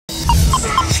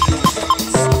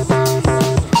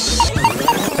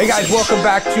guys, welcome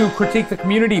back to Critique the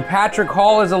Community. Patrick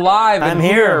Hall is alive and I'm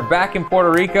here. back in Puerto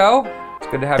Rico. It's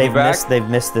good to have you back. They've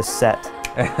missed this set.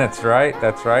 That's right,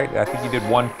 that's right. I think you did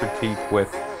one critique with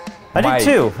Mike. I did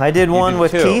two. I did one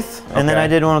with Keith, and then I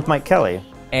did one with Mike Kelly.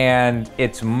 And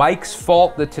it's Mike's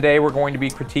fault that today we're going to be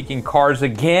critiquing cars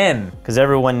again. Because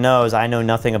everyone knows I know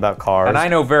nothing about cars. And I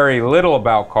know very little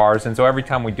about cars, and so every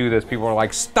time we do this, people are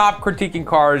like, stop critiquing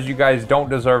cars, you guys don't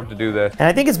deserve to do this. And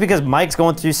I think it's because Mike's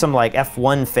going through some like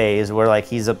F1 phase where like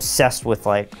he's obsessed with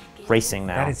like racing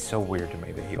now. That is so weird to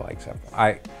me that he likes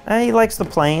F1. He likes the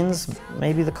planes.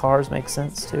 Maybe the cars make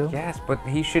sense too. Yes, but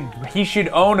he should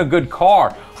own a good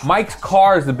car. Mike's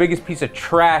car is the biggest piece of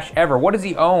trash ever. What does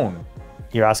he own?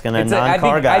 You're asking a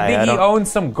non-car guy. I think he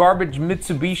owns some garbage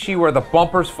Mitsubishi where the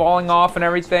bumper's falling off and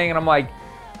everything, and I'm like,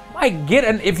 Mike,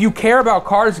 if you care about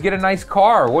cars, get a nice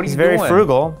car. What are you doing? He's very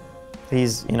frugal.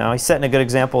 He's setting a good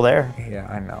example there. Yeah,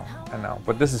 I know,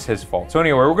 but this is his fault. So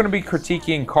anyway, we're gonna be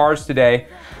critiquing cars today,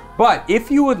 but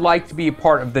if you would like to be a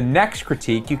part of the next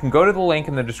critique, you can go to the link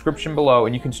in the description below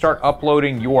and you can start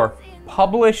uploading your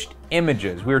published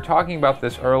images. We were talking about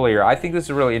this earlier. I think this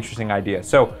is a really interesting idea.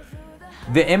 So,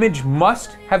 the image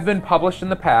must have been published in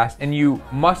the past and you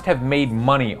must have made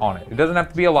money on it. It doesn't have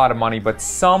to be a lot of money, but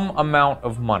some amount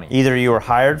of money. Either you were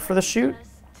hired for the shoot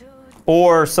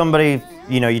or somebody,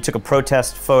 you took a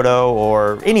protest photo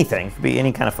or anything, it could be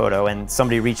any kind of photo, and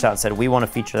somebody reached out and said, we want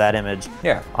to feature that image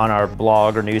on our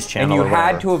blog or news channel. And you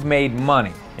had to have made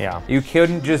money. Yeah. You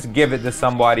couldn't just give it to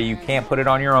somebody. You can't put it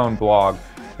on your own blog.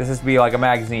 This has to be like a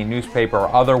magazine, newspaper,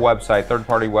 or other website,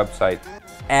 third-party website.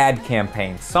 Ad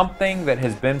campaign, something that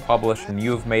has been published and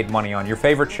you have made money on. Your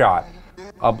favorite shot,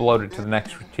 upload it to the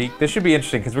next critique. This should be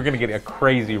interesting because we're going to get a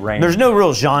crazy range. There's no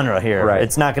real genre here. Right.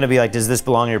 It's not going to be like, does this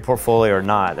belong in your portfolio or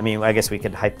not? I mean, I guess we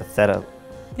could hypothetical.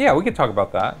 Yeah, we could talk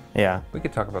about that. Yeah. We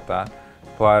could talk about that.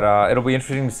 But it'll be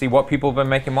interesting to see what people have been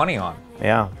making money on.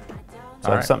 Yeah.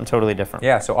 So it's something totally different.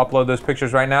 Yeah, so upload those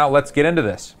pictures right now. Let's get into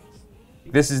this.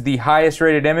 This is the highest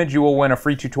rated image. You will win a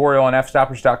free tutorial on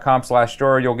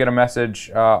fstoppers.com/store. You'll get a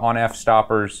message on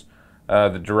Fstoppers,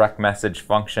 the direct message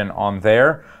function on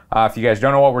there. If you guys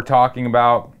don't know what we're talking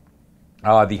about,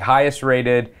 the highest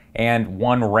rated and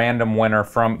one random winner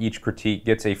from each critique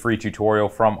gets a free tutorial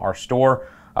from our store.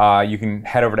 You can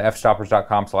head over to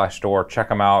fstoppers.com/store, check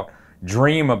them out,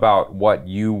 dream about what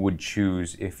you would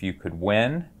choose if you could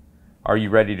win. Are you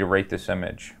ready to rate this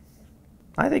image?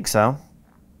 I think so.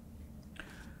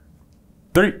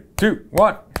 3, 2,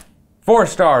 1. 4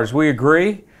 stars, we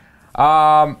agree.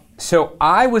 So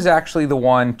I was actually the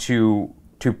one to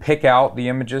pick out the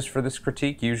images for this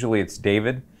critique. Usually it's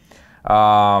David.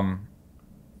 This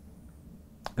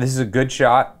is a good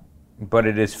shot, but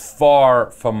it is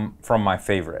far from my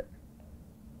favorite.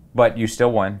 But you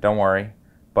still win, don't worry.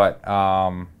 But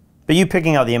you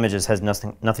picking out the images has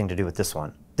nothing to do with this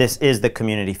one. This is the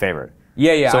community favorite.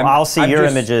 Yeah. So I'll see your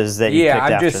images that you picked after this.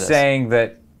 Yeah, I'm just saying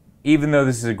that even though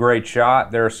this is a great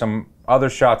shot, there are some other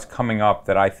shots coming up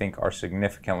that I think are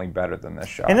significantly better than this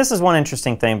shot. And this is one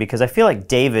interesting thing because I feel like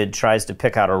David tries to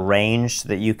pick out a range so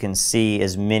that you can see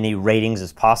as many ratings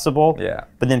as possible. Yeah.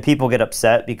 But then people get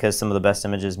upset because some of the best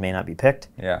images may not be picked.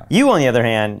 Yeah. You, on the other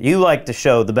hand, you like to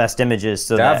show the best images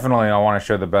so Definitely I want to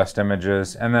show the best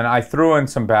images. And then I threw in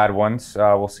some bad ones.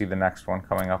 We'll see the next one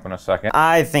coming up in a second.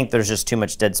 I think there's just too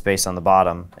much dead space on the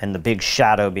bottom and the big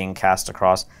shadow being cast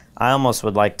across. I almost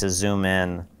would like to zoom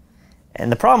in.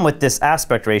 And the problem with this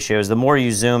aspect ratio is the more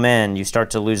you zoom in, you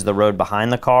start to lose the road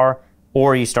behind the car,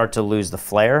 or you start to lose the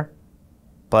flare.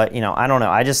 But, I don't know.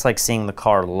 I just like seeing the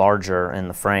car larger in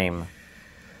the frame.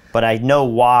 But I know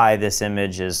why this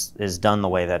image is done the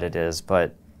way that it is.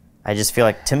 But I just feel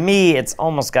like, to me, it's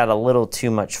almost got a little too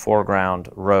much foreground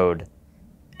road.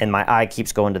 And my eye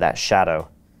keeps going to that shadow.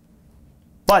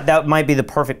 But that might be the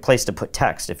perfect place to put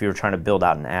text if you were trying to build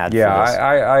out an ad for this.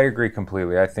 I agree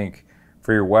completely. I think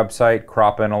for your website,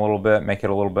 crop in a little bit, make it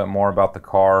a little bit more about the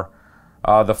car.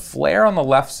 The flare on the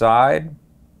left side,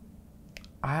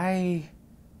 I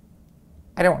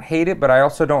don't hate it, but I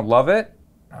also don't love it.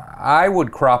 I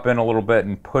would crop in a little bit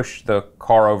and push the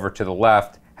car over to the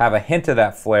left, have a hint of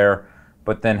that flare,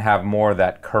 but then have more of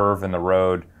that curve in the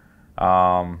road.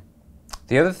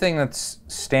 The other thing that's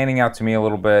standing out to me a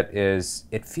little bit is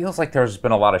it feels like there's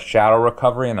been a lot of shadow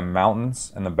recovery in the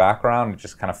mountains in the background. It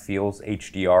just kind of feels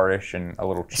HDR-ish and a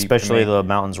little cheap. Especially the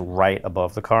mountains right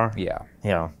above the car. Yeah.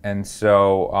 Yeah. And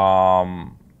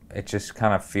so it just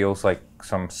kind of feels like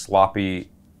some sloppy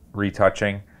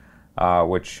retouching,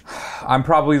 which I'm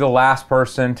probably the last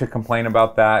person to complain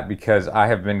about that because I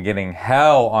have been getting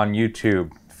hell on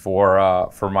YouTube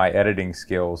for my editing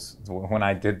skills when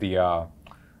I did the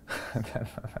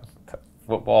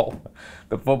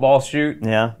the football shoot.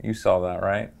 Yeah. You saw that,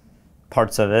 right?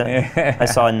 Parts of it. I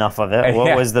saw enough of it.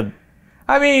 What was the...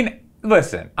 I mean,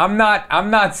 listen, I'm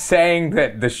not saying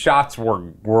that the shots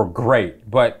were great,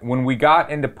 but when we got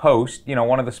into post, you know,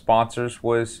 one of the sponsors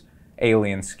was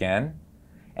Alien Skin,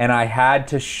 and I had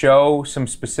to show some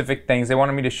specific things. They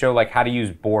wanted me to show like how to use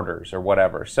borders or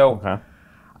whatever. So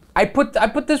I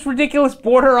put this ridiculous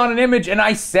border on an image, and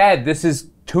I said, this is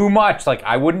too much. Like,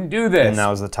 I wouldn't do this. And that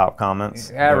was the top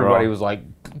comments. Everybody was like,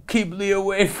 keep Lee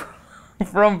away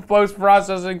from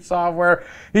post-processing software.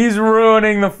 He's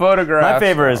ruining the photograph. My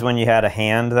favorite is when you had a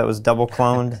hand that was double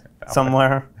cloned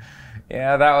somewhere.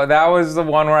 Yeah, that was the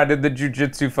one where I did the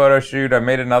jiu-jitsu photo shoot. I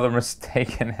made another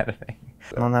mistake in editing.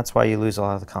 Well, and that's why you lose a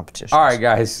lot of the competition. All right,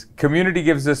 guys. Community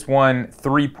gives this one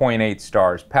 3.8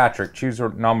 stars. Patrick, choose a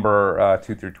number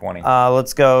 2 through 20.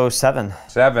 Let's go 7.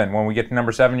 7. When we get to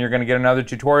number 7, you're going to get another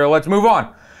tutorial. Let's move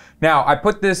on. Now, I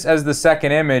put this as the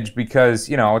second image because,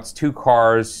 you know, it's 2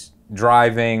 cars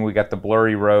driving. We got the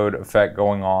blurry road effect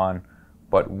going on.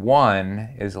 But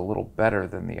one is a little better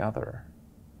than the other.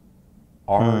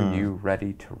 Are you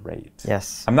ready to rate?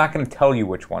 Yes. I'm not going to tell you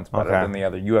which one's better than the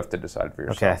other. You have to decide for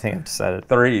yourself. Okay, I think I've decided.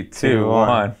 3, 2,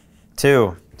 1.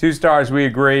 2. 2 stars, we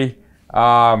agree.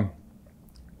 You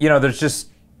know, there's just,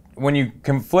 when you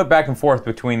can flip back and forth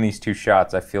between these 2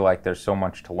 shots, I feel like there's so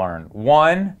much to learn.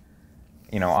 One,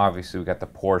 you know, obviously we got the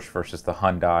Porsche versus the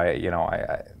Hyundai. You know,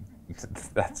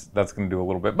 that's going to do a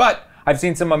little bit. But I've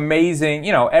seen some amazing,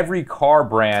 you know, every car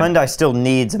brand. Hyundai still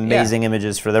needs amazing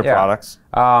images for their products.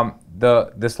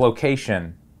 This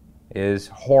location is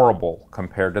horrible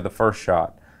compared to the first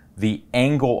shot. The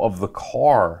angle of the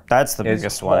car that's the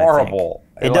biggest one. Horrible.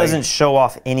 I think. It doesn't show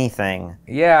off anything.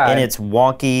 Yeah. And it's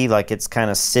wonky, like it's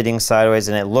kind of sitting sideways,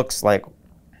 and it looks like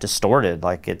distorted,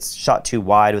 like it's shot too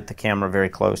wide with the camera very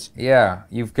close. Yeah,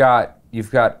 you've got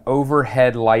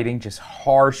overhead lighting, just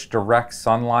harsh, direct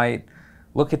sunlight.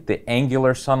 Look at the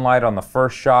angular sunlight on the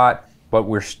first shot, but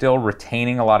we're still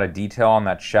retaining a lot of detail on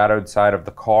that shadowed side of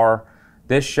the car.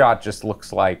 This shot just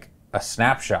looks like a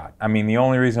snapshot. I mean, the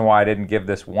only reason why I didn't give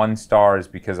this 1 star is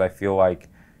because I feel like,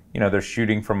 you know, they're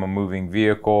shooting from a moving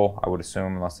vehicle, I would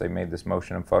assume, unless they made this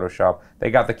motion in Photoshop. They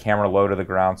got the camera low to the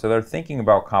ground, so they're thinking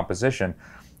about composition.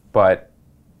 But,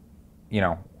 you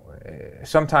know,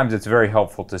 sometimes it's very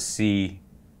helpful to see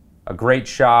a great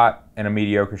shot and a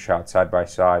mediocre shot side by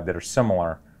side that are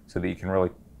similar so that you can really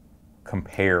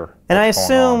compare. And I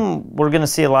assume we're going to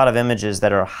see a lot of images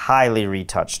that are highly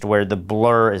retouched where the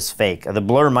blur is fake. The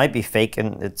blur might be fake,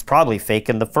 and it's probably fake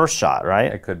in the first shot,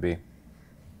 right? It could be.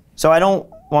 So I don't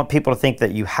want people to think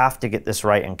that you have to get this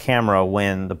right in camera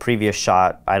when the previous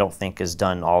shot, I don't think, is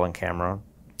done all in camera.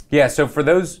 Yeah, so for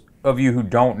those of you who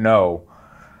don't know,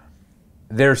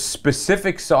 there's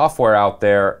specific software out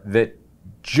there that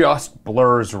just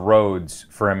blurs roads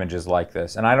for images like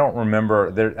this. And I don't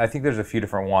remember, I think there's a few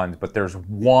different ones, but there's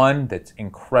one that's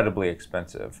incredibly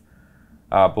expensive.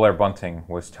 Blair Bunting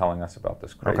was telling us about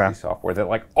this crazy software that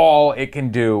like all it can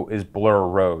do is blur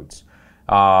roads.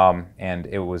 And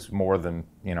it was more than,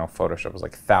 you know, Photoshop was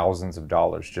like thousands of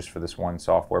dollars just for this one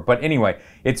software. But anyway,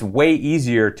 it's way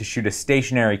easier to shoot a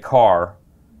stationary car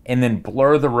and then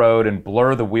blur the road and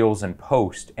blur the wheels in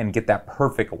post and get that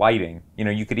perfect lighting. You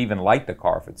know, you could even light the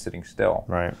car if it's sitting still.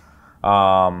 Right.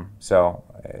 But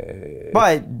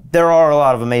there are a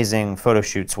lot of amazing photo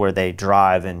shoots where they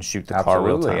drive and shoot the car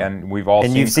real time. And we've all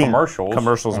seen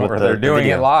commercials where they're doing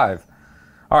it live.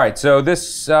 All right, so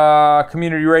this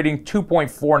community rating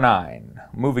 2.49.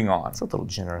 Moving on. It's a little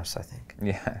generous, I think.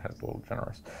 Yeah, it's a little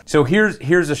generous. So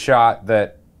here's a shot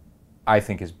that I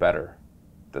think is better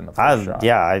than the first shot.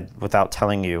 Yeah, without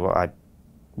telling you what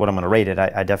I'm going to rate it,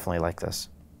 I definitely like this.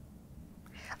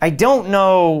 I don't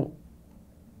know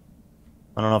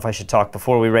if I should talk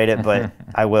before we rate it, but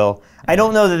I will. I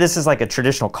don't know that this is like a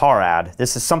traditional car ad.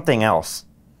 This is something else.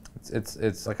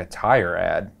 It's like a tire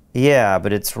ad. Yeah,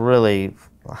 but it's really,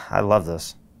 I love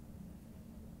this.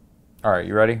 All right,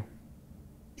 you ready?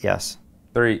 Yes.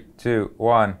 3, 2,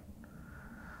 1.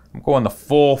 I'm going the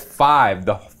full 5,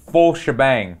 the full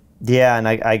shebang. Yeah, and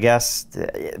I guess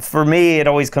for me it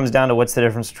always comes down to what's the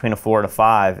difference between a 4 and a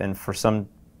 5, and for some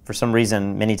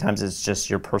reason many times it's just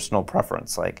your personal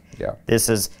preference. Like, yeah.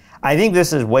 I think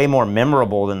this is way more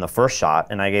memorable than the first shot,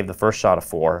 and I gave the first shot a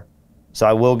 4. So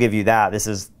I will give you that. This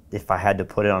is, if I had to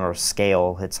put it on a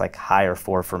scale, it's like higher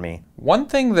 4 for me. One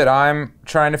thing that I'm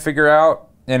trying to figure out,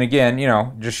 and again, you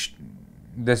know, just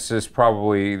this is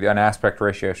probably an aspect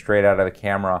ratio straight out of the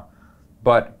camera,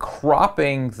 but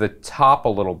cropping the top a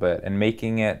little bit and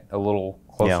making it a little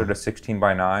closer to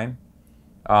 16:9,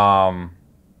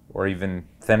 or even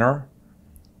thinner,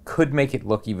 could make it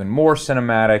look even more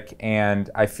cinematic, and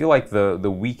I feel like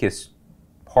the weakest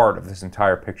part of this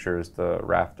entire picture is the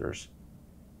rafters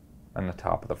on the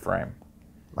top of the frame.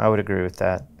 I would agree with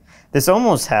that. This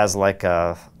almost has like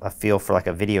a feel for like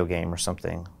a video game or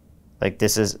something. Like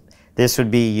this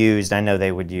would be used, I know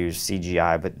they would use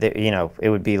CGI, but they, you know, it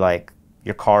would be like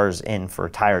your car's in for a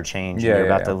tire change and you're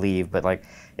about to leave, but like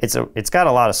it's got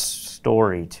a lot of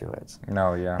story to it.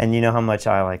 No, yeah. And you know how much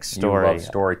I like story. You love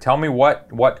story. Tell me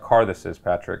what car this is,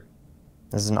 Patrick.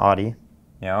 This is an Audi.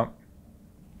 Yeah.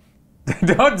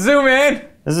 Don't zoom in.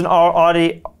 This is an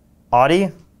Audi.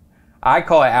 Audi? I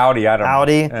call it Audi. I don't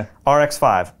Audi know.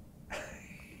 RX-5.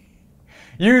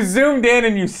 You zoomed in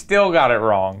and you still got it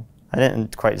wrong. I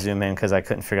didn't quite zoom in because I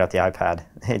couldn't figure out the iPad.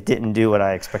 It didn't do what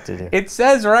I expected to do. It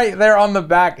says right there on the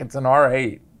back it's an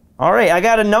R8. All right, I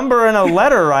got a number and a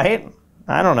letter right.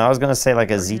 I don't know. I was going to say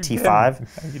like a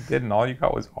ZT5. No, you didn't. All you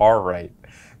got was R right.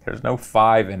 There's no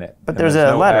 5 in it. But there's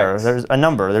a no letter. X. There's a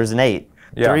number. There's an 8.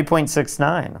 Yeah.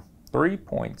 3.69.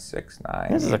 3.69.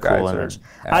 This is You a cool guys are image.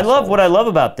 assholes. What I love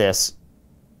about this,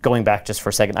 going back just for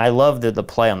a second, I love the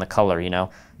play on the color, you know.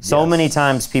 So many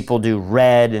times people do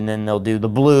red and then they'll do the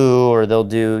blue or they'll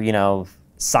do, you know,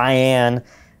 cyan.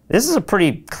 This is a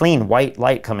pretty clean white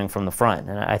light coming from the front,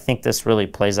 and I think this really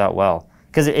plays out well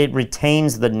because it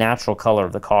retains the natural color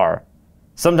of the car.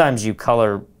 Sometimes you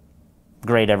color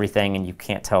grade everything and you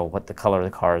can't tell what the color of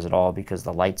the car is at all because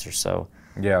the lights are so,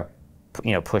 you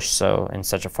know, pushed so in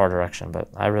such a far direction. But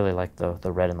I really like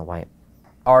the red and the white.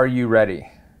 Are you ready?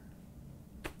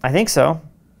 I think so.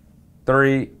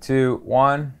 3, 2,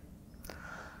 1.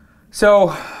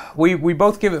 So we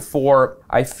both give it 4.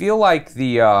 I feel like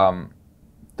the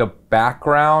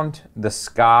background, the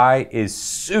sky is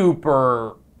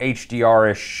super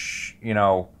HDR-ish, you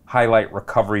know, highlight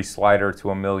recovery slider to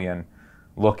 1,000,000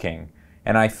 looking.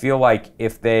 And I feel like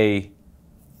if they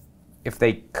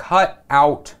cut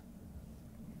out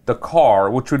the car,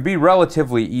 which would be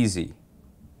relatively easy,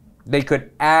 they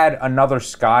could add another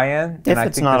sky in. If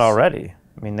it's not already.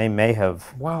 I mean, they may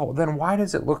have. Wow, then why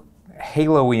does it look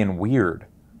halo-y and weird?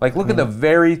 Like, look at the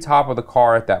very top of the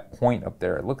car at that point up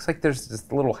there. It looks like there's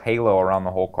this little halo around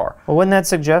the whole car. Well, wouldn't that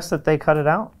suggest that they cut it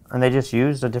out and they just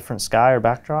used a different sky or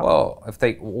backdrop? Well,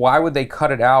 why would they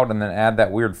cut it out and then add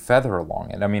that weird feather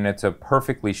along it? I mean, it's a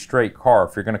perfectly straight car.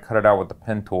 If you're going to cut it out with the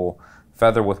pen tool,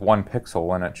 feather with 1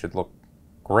 pixel in it should look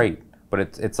great. But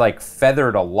it's like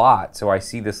feathered a lot, so I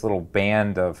see this little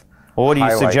band of. Well, what are you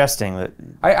highlight. suggesting? That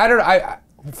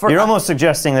You're you're almost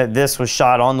suggesting that this was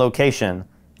shot on location,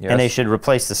 and they should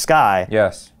replace the sky.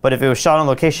 Yes. But if it was shot on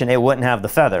location, it wouldn't have the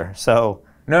feather. So.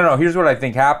 No. Here's what I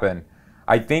think happened.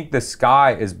 I think the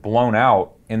sky is blown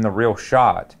out in the real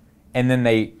shot, and then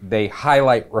they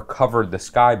highlight recovered the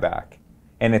sky back,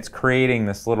 and it's creating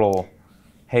this little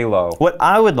halo. What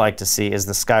I would like to see is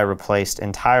the sky replaced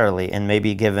entirely and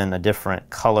maybe given a different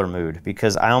color mood,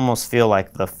 because I almost feel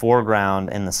like the foreground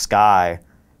and the sky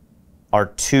are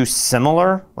too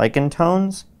similar, like in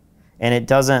tones, and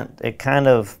it kind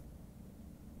of,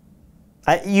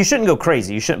 you shouldn't go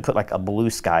crazy. You shouldn't put like a blue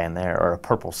sky in there or a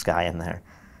purple sky in there.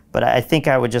 But I think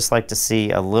I would just like to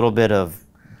see a little bit of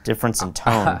difference in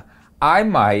tone. I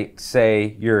might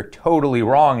say you're totally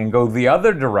wrong and go the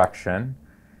other direction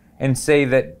and say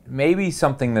that maybe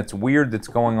something that's weird that's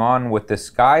going on with the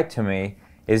sky to me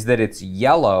is that it's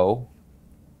yellow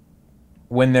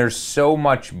when there's so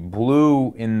much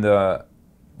blue in the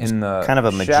kind of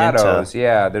a magenta. shadows.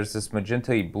 Yeah, there's this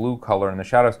magenta blue color in the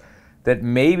shadows that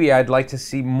maybe I'd like to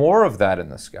see more of that in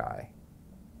the sky.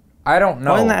 I don't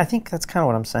know. Well, I think that's kind of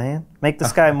what I'm saying. Make the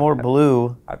sky more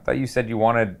blue. I thought you said you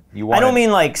wanted. I don't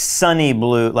mean like sunny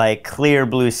blue, like clear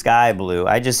blue sky blue.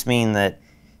 I just mean that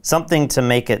something to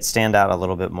make it stand out a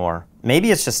little bit more.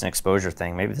 Maybe it's just an exposure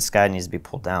thing. Maybe the sky needs to be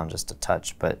pulled down just a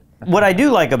touch. But what I do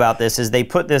like about this is they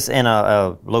put this in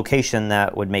a location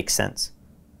that would make sense.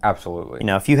 Absolutely. You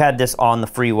know, if you had this on the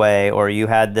freeway or you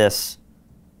had this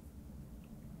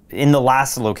in the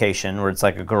last location where it's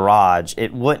like a garage,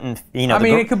 it wouldn't, you know. I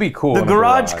mean, it could be cool. The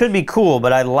garage could be cool,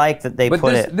 but I like that they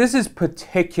put it. This is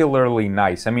particularly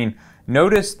nice. I mean,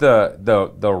 notice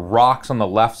the rocks on the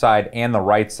left side and the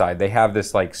right side. They have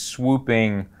this like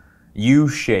swooping U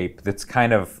shape that's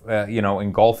kind of you know,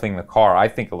 engulfing the car. I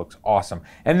think it looks awesome.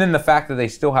 And then the fact that they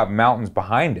still have mountains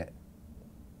behind it.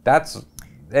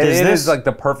 It is like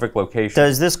the perfect location.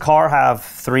 Does this car have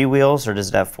 3 wheels or does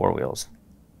it have 4 wheels?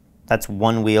 That's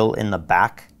 1 wheel in the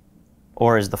back,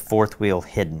 or is the 4th wheel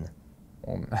hidden?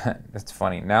 Well, it's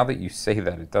funny. Now that you say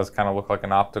that, it does kind of look like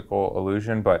an optical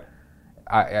illusion, but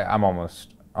I'm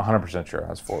almost 100% sure it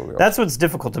has 4 wheels. That's what's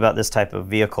difficult about this type of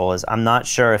vehicle is I'm not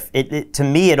sure if to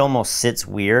me it almost sits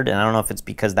weird, and I don't know if it's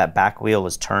because that back wheel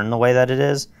is turned the way that it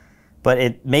is, but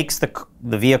it makes the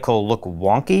vehicle look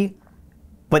wonky.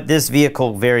 But this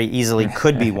vehicle very easily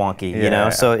could be wonky, you know.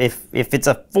 So if it's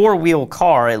a 4-wheel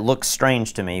car, it looks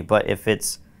strange to me. But if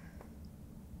it's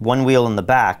 1 wheel in the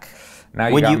back, now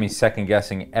you got me second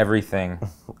guessing everything.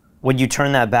 Would you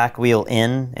turn that back wheel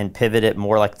in and pivot it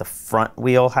more like the front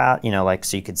wheel hat, you know, like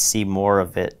so you could see more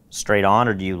of it straight on,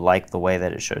 or do you like the way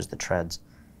that it shows the treads?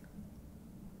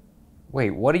 Wait,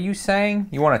 what are you saying?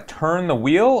 You want to turn the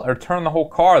wheel or turn the whole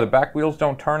car? The back wheels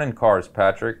don't turn in cars,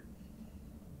 Patrick.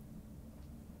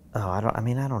 Oh, I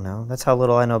don't know. That's how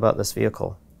little I know about this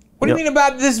vehicle. What do you mean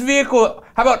about this vehicle?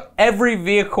 How about every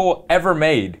vehicle ever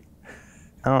made?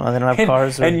 I don't know. They don't have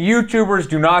cars. And YouTubers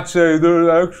do not say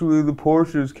that actually the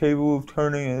Porsche is capable of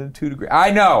turning in 2 degrees.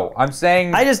 I know. I'm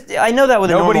saying. I know that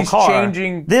with a normal car. Nobody's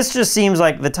changing. This just seems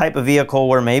like the type of vehicle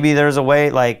where maybe there's a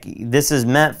way, like this is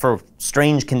meant for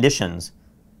strange conditions.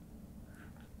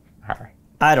 All right.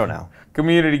 I don't know.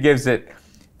 Community gives it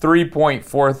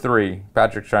 3.43.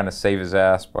 Patrick's trying to save his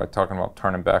ass by talking about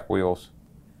turning back wheels.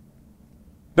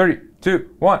 3,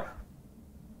 2, 1.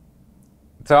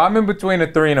 So I'm in between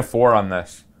a 3 and a 4 on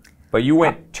this, but you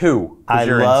went 2 because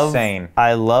you're insane.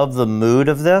 I love the mood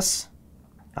of this.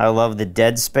 I love the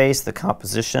dead space, the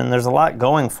composition. There's a lot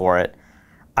going for it.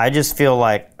 I just feel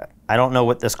like I don't know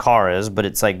what this car is, but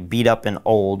it's like beat up and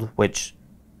old, which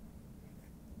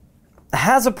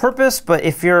has a purpose. But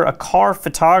if you're a car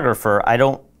photographer, I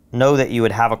don't know that you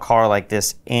would have a car like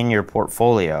this in your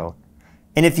portfolio.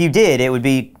 And if you did, it would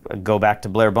be, go back to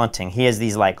Blair Bunting. He has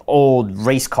these like old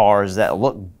race cars that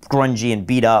look grungy and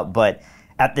beat up, but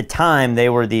at the time they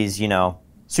were these, you know,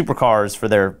 supercars for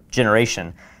their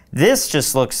generation. This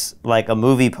just looks like a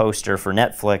movie poster for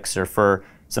Netflix or for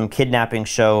some kidnapping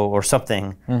show or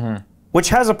something, which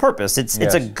has a purpose. It's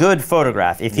a good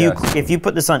photograph. If you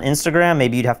put this on Instagram,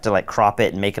 maybe you'd have to like crop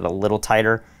it and make it a little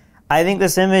tighter. I think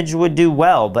this image would do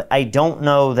well, but I don't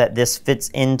know that this fits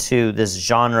into this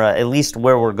genre, at least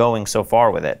where we're going so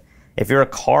far with it. If you're a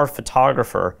car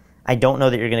photographer, I don't know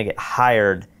that you're going to get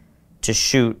hired to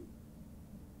shoot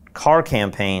car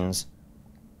campaigns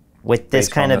with this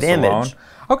kind of image. Alone.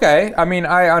 Okay, I mean,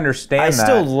 I understand that. I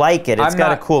still like it. It's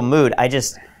got a cool mood.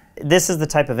 This is the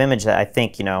type of image that I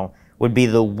think, you know, would be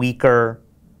the weaker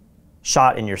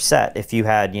shot in your set if you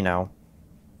had, you know.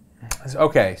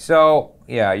 Okay, so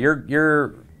yeah,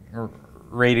 you're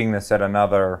rating this at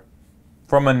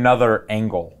from another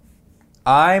angle.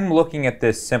 I'm looking at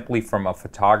this simply from a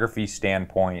photography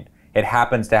standpoint. It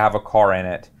happens to have a car in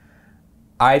it.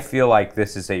 I feel like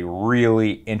this is a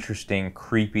really interesting,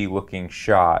 creepy looking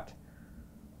shot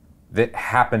that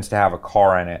happens to have a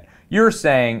car in it. You're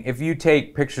saying if you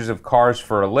take pictures of cars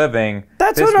for a living,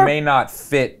 this may not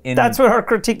fit in. That's what our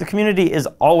critique the community is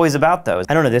always about, though.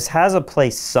 I don't know, this has a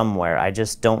place somewhere. I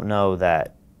just don't know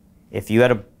that if you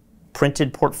had a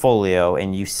printed portfolio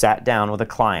and you sat down with a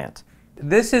client.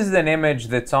 This is an image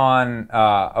that's on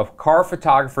a car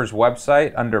photographer's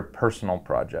website under personal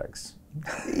projects.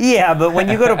 Yeah, but when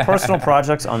you go to personal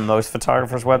projects on most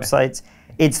photographers' websites,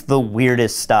 it's the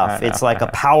weirdest stuff. It's like a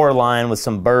power line with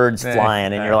some birds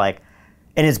flying, and you're like,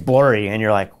 and it's blurry, and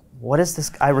you're like, what is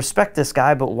this? I respect this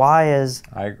guy, but why is...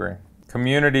 I agree.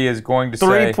 Community is going to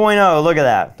 3.0, look at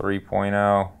that.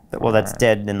 3.0. Well, that's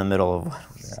dead in the middle of...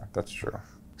 Yeah, that's true.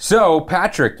 So,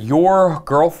 Patrick, your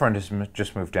girlfriend has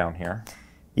just moved down here.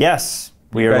 Yes.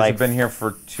 You guys have been here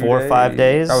for 4 or 5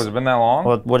 days. Oh, has it been that long?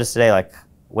 Well, what is today, like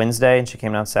Wednesday, and she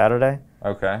came down Saturday?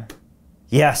 Okay.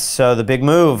 Yes, so the big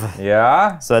move.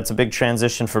 Yeah? So that's a big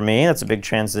transition for me. That's a big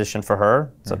transition for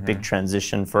her. It's a big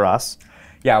transition for us.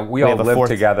 Yeah, we all live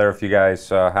together if you guys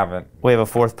haven't. We have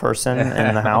a 4th person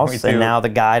in the house, and now the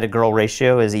guy-to-girl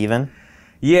ratio is even.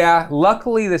 Yeah,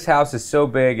 luckily this house is so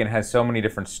big and has so many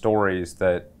different stories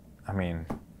that, I mean,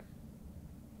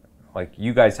 like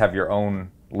you guys have your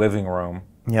own living room.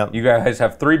 Yep. You guys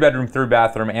have 3-bedroom,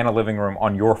 3-bathroom, and a living room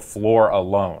on your floor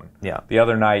alone. Yeah. The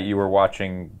other night you were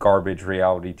watching garbage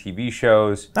reality TV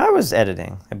shows. I was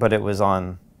editing, but it was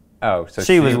on. Oh, so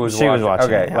she was watching.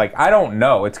 Okay, yeah. Like I don't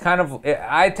know. It's kind of.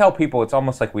 I tell people it's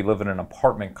almost like we live in an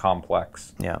apartment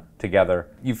complex. Yeah. Together.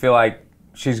 You feel like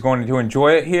she's going to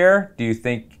enjoy it here? Do you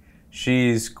think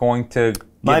she's going to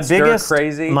get stir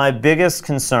crazy? My biggest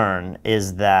concern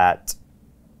is that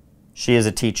she is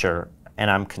a teacher, and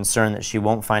I'm concerned that she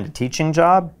won't find a teaching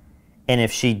job. And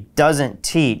if she doesn't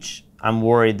teach, I'm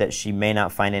worried that she may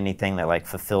not find anything that like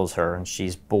fulfills her, and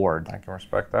she's bored. I can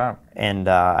respect that. And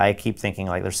I keep thinking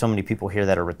like there's so many people here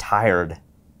that are retired,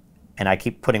 And I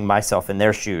keep putting myself in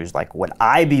their shoes. Like, would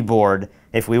I be bored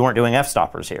if we weren't doing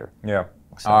Fstoppers here? Yeah.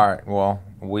 So. All right. Well,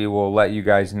 we will let you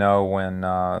guys know when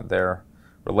their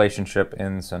relationship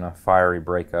ends in a fiery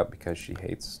breakup because she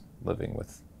hates living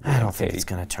with I don't think it's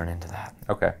going to turn into that.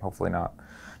 Okay. Hopefully not.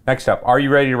 Next up, are you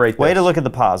ready to rate this? Way to look at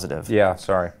the positive. Yeah.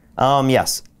 Sorry.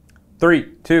 Yes.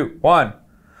 3, 2, 1.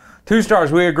 2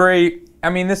 stars. We agree. I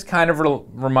mean, this kind of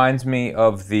reminds me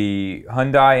of the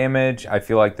Hyundai image. I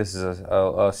feel like this is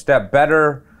a step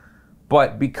better,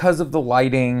 but because of the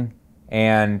lighting,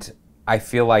 and I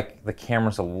feel like the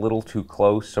camera's a little too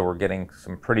close, so we're getting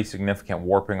some pretty significant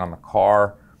warping on the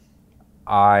car.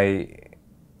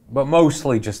 But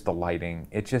mostly just the lighting.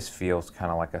 It just feels kind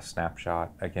of like a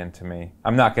snapshot again to me.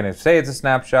 I'm not going to say it's a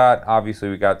snapshot. Obviously,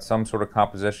 we got some sort of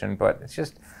composition, but it's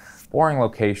just boring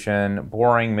location,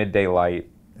 boring midday light.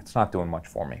 It's not doing much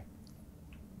for me.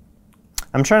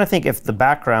 I'm trying to think if the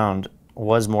background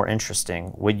was more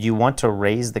interesting. Would you want to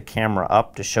raise the camera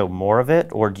up to show more of it,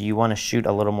 or do you want to shoot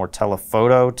a little more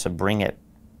telephoto to bring it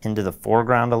into the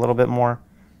foreground a little bit more?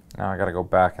 Now I got to go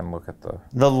back and look at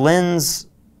the lens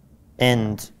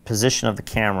and position of the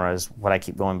camera is what I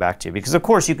keep going back to, because of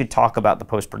course you could talk about the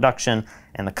post-production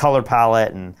and the color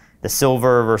palette and the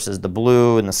silver versus the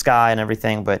blue and the sky and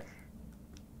everything, but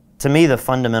to me, the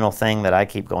fundamental thing that I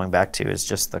keep going back to is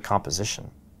just the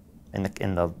composition and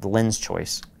the lens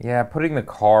choice. Yeah, putting the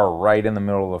car right in the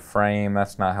middle of the frame,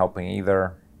 that's not helping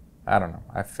either. I don't know.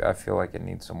 I feel like it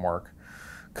needs some work.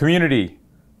 Community,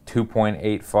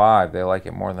 2.85. They like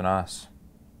it more than us.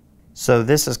 So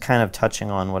this is kind of touching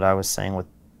on what I was saying with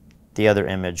the other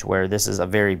image, where this is a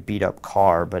very beat-up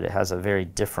car, but it has a very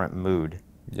different mood.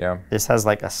 Yeah. This has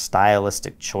like a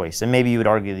stylistic choice, and maybe you would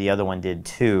argue the other one did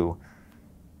too.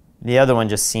 The other one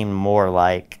just seemed more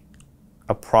like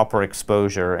a proper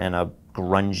exposure in a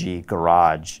grungy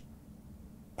garage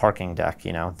parking deck,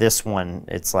 you know. This one,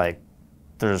 it's like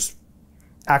there's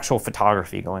actual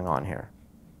photography going on here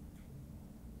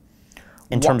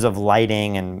in terms of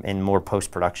lighting and more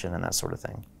post-production and that sort of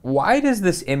thing. Why does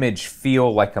this image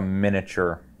feel like a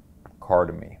miniature car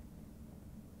to me?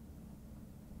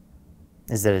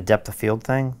 Is it a depth of field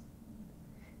thing?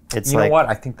 It's you know what?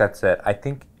 I think that's it. I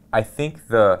think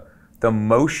the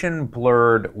motion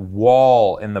blurred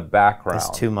wall in the background is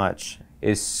too much.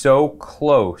 Is so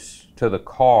close to the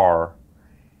car,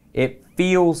 it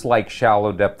feels like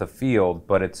shallow depth of field,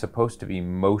 but it's supposed to be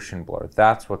motion blurred.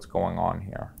 That's what's going on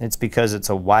here. It's because it's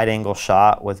a wide angle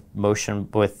shot with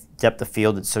depth of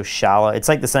field. It's so shallow. It's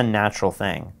like this unnatural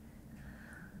thing.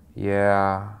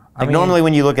 Yeah. Like normally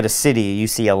when you look at a city, you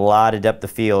see a lot of depth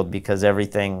of field because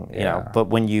everything, you know, but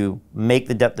when you make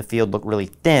the depth of field look really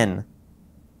thin,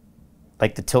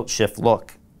 like the tilt shift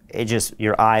look, it just,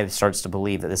 your eye starts to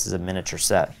believe that this is a miniature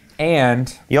set.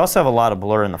 And you also have a lot of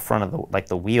blur in the front of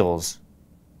the wheels.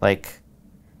 Like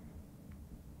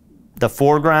the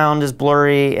foreground is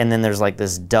blurry, and then there's like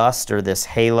this dust or this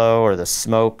halo or the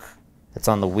smoke that's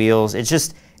on the wheels. It's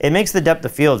just, it makes the depth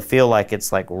of field feel like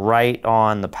it's like right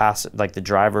on the like the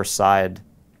driver's side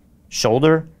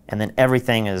shoulder, and then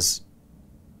everything is.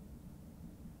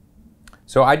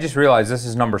 So I just realized this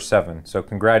is number 7. So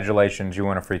congratulations, you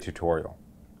win a free tutorial.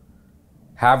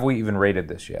 Have we even rated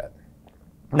this yet?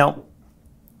 No.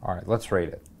 All right, let's rate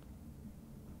it.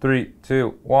 3,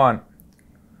 2, 1.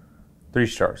 3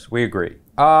 stars. We agree.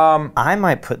 I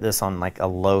might put this on like a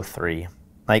low 3.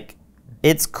 Like,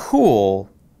 it's cool.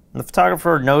 The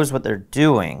photographer knows what they're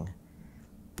doing,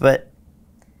 but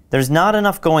there's not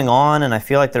enough going on, and I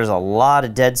feel like there's a lot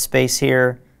of dead space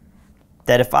here.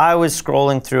 That if I was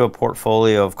scrolling through a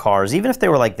portfolio of cars, even if they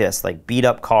were like this, like beat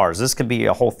up cars, this could be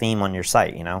a whole theme on your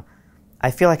site, you know?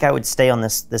 I feel like I would stay on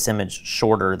this image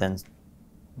shorter than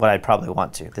what I'd probably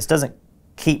want to. This doesn't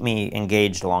keep me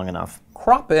engaged long enough.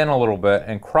 Crop in a little bit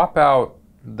and crop out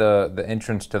the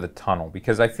entrance to the tunnel,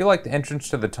 because I feel like the entrance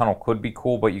to the tunnel could be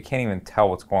cool, but you can't even tell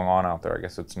what's going on out there. I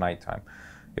guess it's nighttime.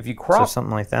 If you crop... So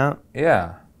something like that?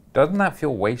 Yeah. Doesn't that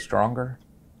feel way stronger?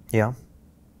 Yeah.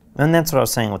 And that's what I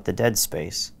was saying with the dead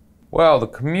space. Well, the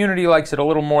community likes it a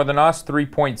little more than us,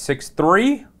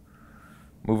 3.63.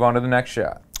 Move on to the next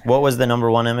shot. What was the number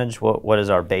 1 image? What is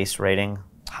our base rating?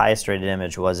 Highest rated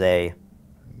image was a...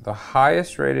 The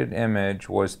highest rated image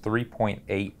was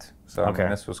 3.8. So okay. I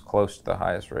mean, this was close to the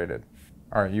highest rated.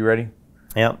 All right, you ready?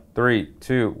 Yep. 3,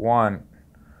 2, 1.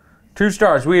 2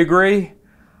 stars, we agree.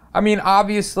 I mean,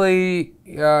 obviously,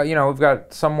 you know, we've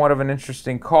got somewhat of an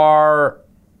interesting car.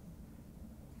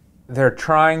 They're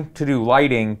trying to do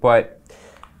lighting, but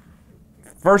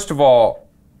first of all,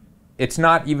 it's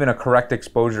not even a correct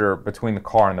exposure between the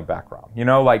car and the background. You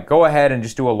know, like go ahead and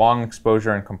just do a long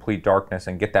exposure in complete darkness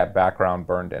and get that background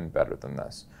burned in better than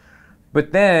this.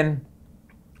 But then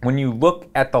when you look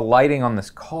at the lighting on this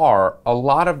car, a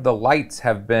lot of the lights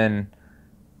have been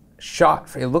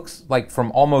shot, it looks like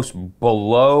from almost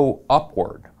below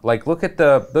upward. Like look at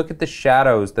the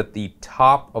shadows that the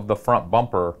top of the front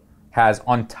bumper has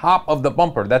on top of the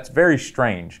bumper. That's very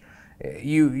strange.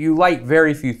 You light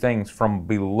very few things from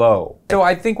below. So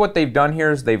I think what they've done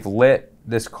here is they've lit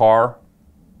this car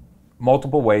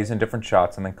multiple ways in different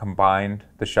shots and then combined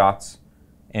the shots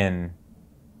in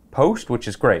post, which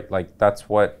is great. Like that's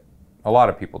what a lot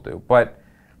of people do. But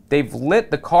they've lit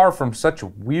the car from such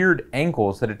weird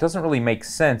angles that it doesn't really make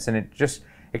sense, and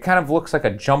it kind of looks like a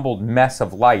jumbled mess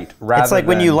of light. Rather it's like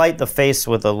than, when you light the face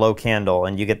with a low candle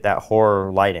and you get that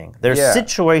horror lighting. There's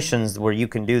situations where you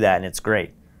can do that and it's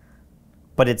great,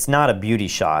 but it's not a beauty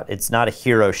shot. It's not a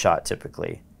hero shot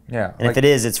typically. Yeah. And if it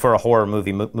is, it's for a horror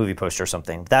movie poster or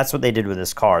something. That's what they did with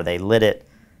this car. They lit it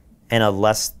in a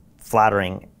less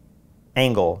flattering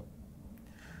angle.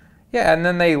 Yeah, and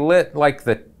then they lit like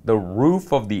the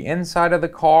roof of the inside of the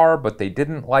car, but they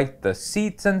didn't light the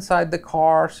seats inside the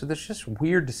car. So there's just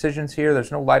weird decisions here.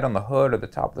 There's no light on the hood or the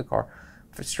top of the car.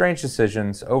 Strange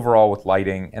decisions overall with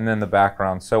lighting, and then the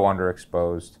background so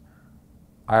underexposed.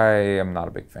 I am not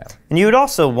a big fan. And you would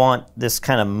also want this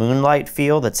kind of moonlight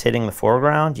feel that's hitting the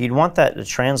foreground. You'd want that to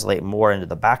translate more into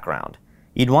the background.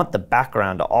 You'd want the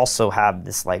background to also have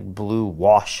this like blue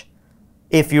wash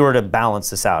if you were to balance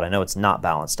this out. I know it's not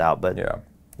balanced out, but yeah,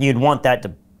 you'd want that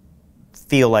to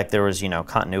feel like there was,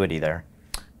 continuity there.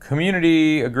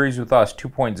 Community agrees with us,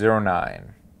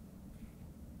 2.09.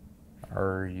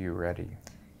 Are you ready?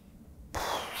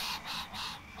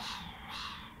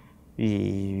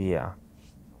 Yeah.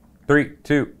 3,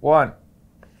 2, 1.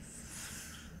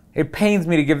 It pains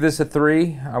me to give this a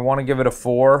 3. I want to give it a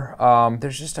 4.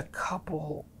 There's just a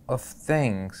couple of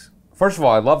things. First of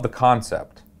all, I love the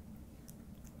concept.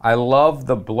 I love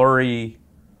the blurry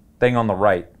thing on the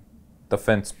right, the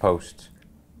fence post.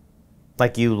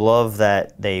 Like you love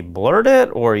that they blurred it,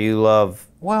 or you love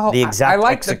the exact I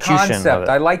like execution the concept. of it?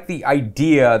 I like the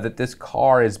idea that this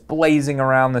car is blazing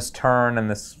around this turn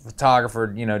and this photographer,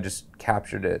 just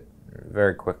captured it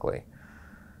very quickly.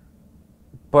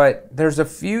 But there's a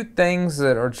few things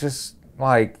that are just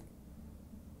like,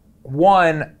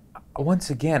 once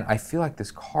again, I feel like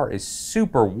this car is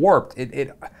super warped.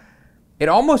 It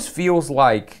almost feels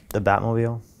like the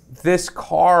Batmobile? This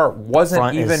car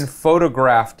wasn't even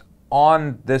photographed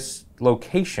on this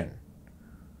location.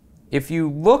 If you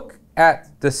look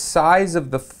at the size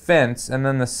of the fence and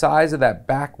then the size of that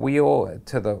back wheel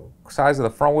to the size of the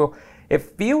front wheel, it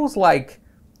feels like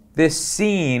this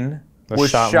scene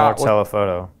was shot more with,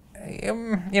 telephoto.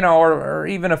 Or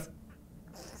even a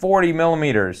 40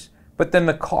 millimeters. But then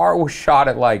the car was shot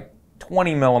at like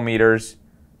 20 millimeters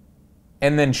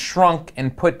and then shrunk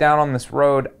and put down on this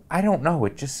road. I don't know.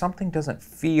 It just, something doesn't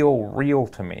feel real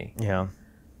to me. Yeah.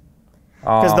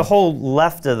 Because the whole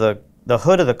left of the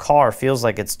hood of the car feels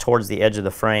like it's towards the edge of the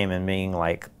frame and being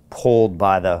like pulled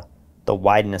by the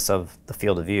wideness of the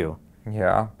field of view.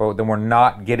 Yeah, but then we're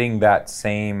not getting that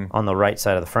same... On the right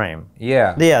side of the frame.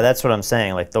 Yeah. Yeah, that's what I'm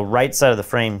saying. Like the right side of the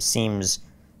frame seems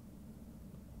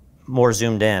more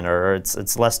zoomed in, or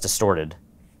it's less distorted.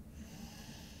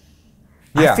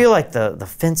 Yeah. I feel like the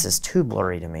fence is too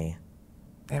blurry to me.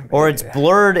 Or it's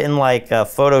blurred in like a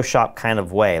Photoshop kind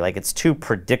of way. Like it's too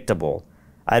predictable.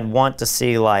 I'd want to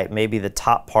see like maybe the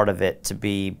top part of it to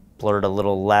be blurred a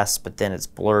little less, but then it's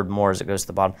blurred more as it goes to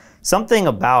the bottom. Something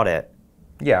about it.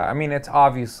 Yeah, I mean, it's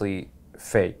obviously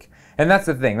fake. And that's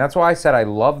the thing. That's why I said I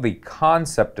love the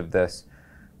concept of this,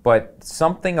 but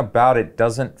something about it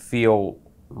doesn't feel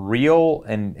real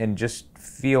and just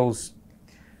feels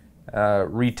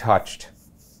retouched.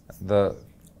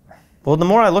 Well, the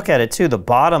more I look at it too, the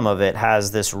bottom of it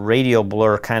has this radial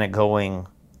blur kind of going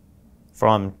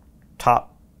from top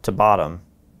to bottom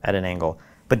at an angle.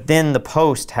 But then the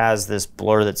post has this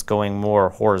blur that's going more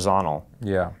horizontal.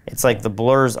 Yeah. It's like the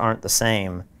blurs aren't the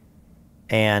same.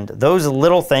 And those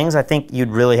little things, I think you'd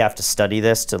really have to study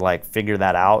this to like figure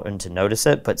that out and to notice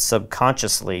it. But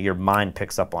subconsciously, your mind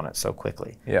picks up on it so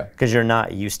quickly. Yeah. Because you're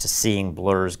not used to seeing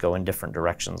blurs go in different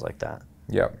directions like that.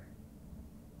 Yeah.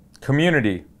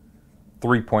 Community,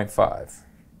 3.5.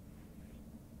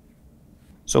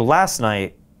 So last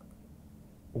night,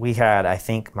 we had, I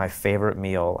think, my favorite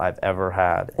meal I've ever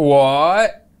had.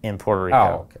 What? In Puerto Rico.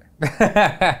 Oh,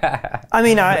 okay. I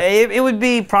mean, it would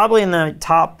be probably in the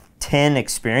top 10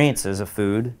 experiences of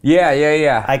food.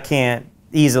 Yeah. I can't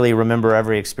easily remember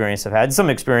every experience I've had. Some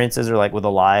experiences are like with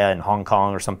Alaya in Hong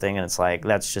Kong or something, and it's like,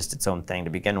 that's just its own thing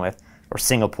to begin with. Or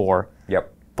Singapore.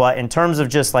 Yep. But in terms of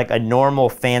just like a normal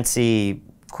fancy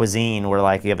cuisine where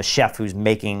like you have a chef who's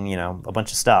making, you know, a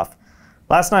bunch of stuff.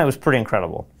 Last night was pretty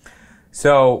incredible.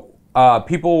 So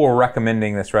people were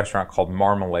recommending this restaurant called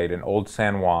Marmalade in Old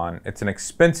San Juan. It's an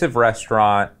expensive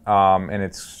restaurant, and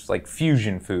it's like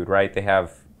fusion food, right? They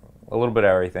have a little bit of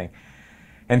everything.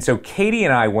 And so Katie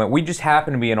and I went, we just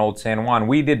happened to be in Old San Juan.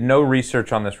 We did no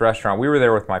research on this restaurant. We were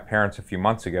there with my parents a few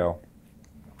months ago,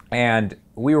 and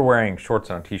we were wearing shorts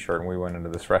and a t-shirt, and we went into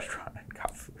this restaurant and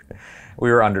got food. We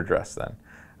were underdressed then.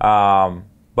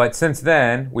 But since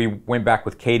then, we went back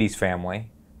with Katie's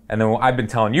family. And then I've been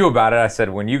telling you about it. I said,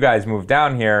 when you guys move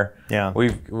down here,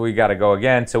 we got to go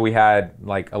again. So we had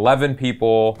like 11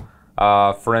 people,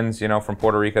 friends, you know, from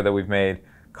Puerto Rico that we've made,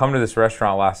 come to this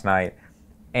restaurant last night.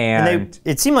 And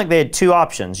it seemed like they had two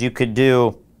options. You could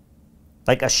do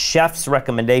like a chef's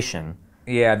recommendation.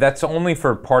 Yeah, that's only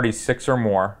for parties 6 or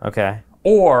more. Okay.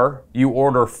 Or you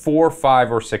order 4,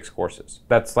 5, or 6 courses.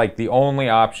 That's like the only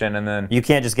option, and then you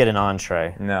can't just get an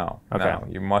entree. No, okay. No,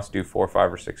 you must do 4,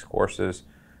 5, or 6 courses,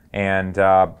 and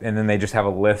then they just have a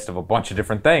list of a bunch of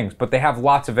different things. But they have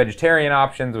lots of vegetarian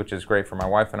options, which is great for my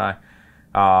wife and I.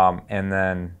 And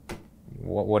then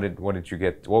what did you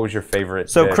get? What was your favorite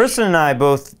So dish? Kristen and I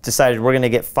both decided we're going to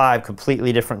get 5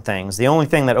 completely different things. The only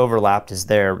thing that overlapped is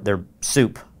their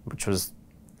soup, which was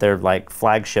their like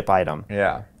flagship item.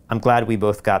 Yeah. I'm glad we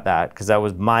both got that because that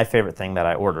was my favorite thing that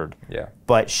I ordered. Yeah.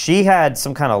 But she had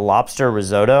some kind of lobster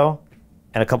risotto,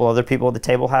 and a couple other people at the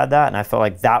table had that, and I felt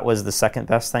like that was the second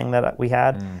best thing that we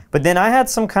had. But then I had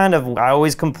some kind of, I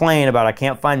always complain about I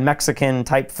can't find Mexican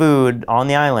type food on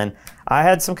the island. I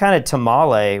had some kind of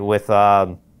tamale with,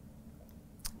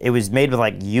 it was made with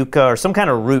like yuca or some kind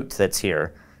of root that's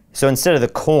here. So instead of the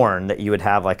corn that you would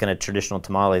have like in a traditional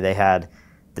tamale, they had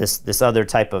this other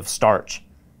type of starch.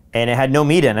 And it had no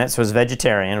meat in it, so it was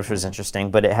vegetarian, which was interesting,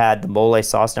 but it had the mole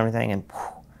sauce and everything, and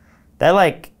that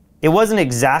like, it wasn't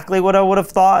exactly what I would have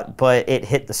thought, but it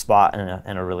hit the spot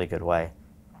in a really good way.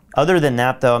 Other than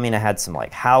that though, I mean, I had some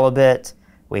like halibut,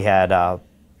 we had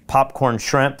popcorn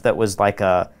shrimp that was like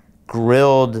a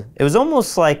grilled, it was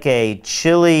almost like a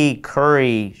chili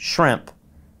curry shrimp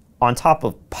on top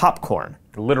of popcorn.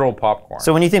 Literal popcorn.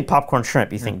 So when you think popcorn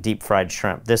shrimp, you think deep fried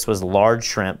shrimp. This was large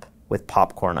shrimp with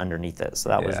popcorn underneath it, so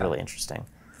that was really interesting.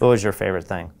 What was your favorite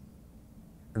thing?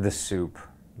 The soup.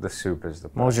 The soup is the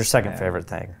best. What was your second favorite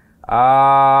thing?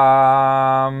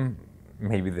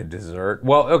 Maybe the dessert.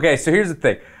 Well, okay, so here's the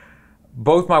thing.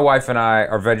 Both my wife and I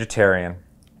are vegetarian,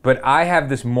 but I have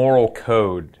this moral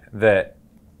code that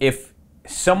if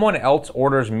someone else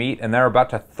orders meat and they're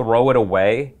about to throw it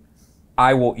away,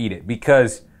 I will eat it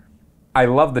because I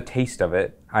love the taste of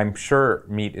it. I'm sure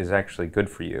meat is actually good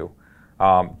for you.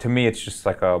 To me, it's just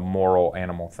like a moral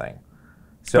animal thing.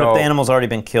 So but if the animal's already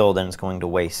been killed and it's going to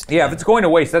waste. Yeah, if it's going to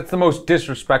waste, that's the most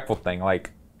disrespectful thing. Like,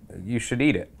 you should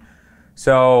eat it.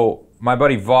 So my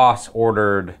buddy Voss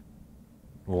ordered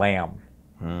lamb,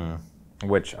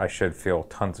 which I should feel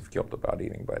tons of guilt about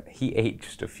eating, but he ate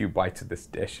just a few bites of this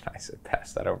dish, and I said,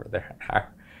 pass that over there.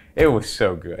 It was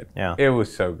so good. Yeah. It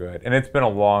was so good. And it's been a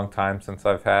long time since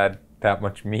I've had that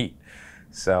much meat.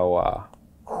 So,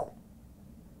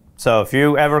 So if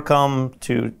you ever come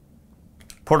to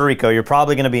Puerto Rico, you're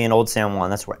probably going to be in Old San Juan.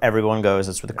 That's where everyone goes.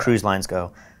 That's where the cruise lines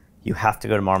go. You have to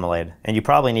go to Marmalade, and you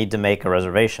probably need to make a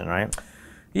reservation, right?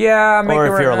 Yeah, or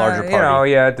if you're a larger party. You know,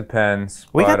 yeah, it depends.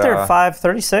 We got there at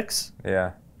 5:36.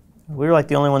 Yeah. We were like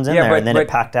the only ones in there, and then it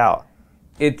packed out.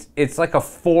 It's like a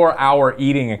 4-hour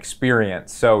eating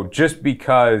experience. So just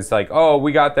because like, oh,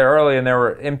 we got there early and there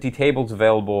were empty tables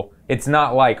available, it's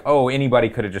not like, oh, anybody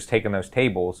could have just taken those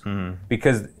tables,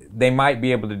 because they might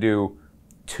be able to do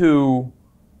 2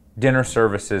 dinner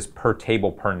services per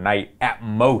table per night at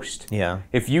most. Yeah.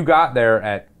 If you got there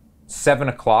at 7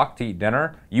 o'clock to eat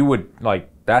dinner, you would like,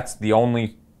 that's the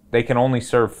only, they can only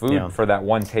serve food for that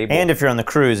one table. And if you're on the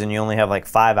cruise and you only have like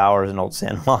 5 hours in Old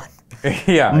San Juan.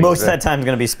 Yeah. Most of that time is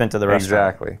going to be spent at the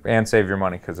restaurant. Exactly. And save your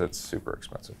money because it's super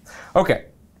expensive. Okay.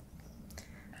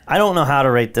 I don't know how to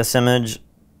rate this image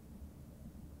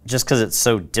just because it's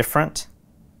so different.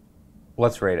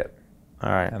 Let's rate it.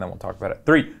 All right. And then we'll talk about it.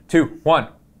 3, 2, 1.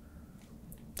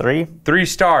 3? 3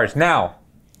 stars. Now,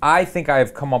 I think I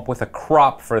have come up with a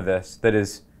crop for this that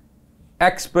is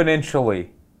exponentially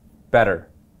better.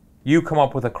 You come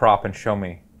up with a crop and show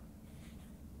me.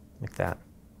 Like that.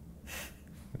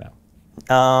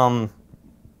 No.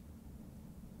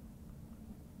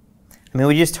 I mean,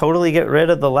 we just totally get rid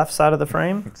of the left side of the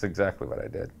frame? That's exactly what I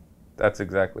did. That's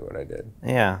exactly what I did.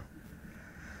 Yeah.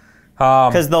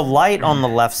 Because the light on the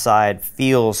left side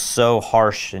feels so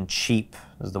harsh and cheap,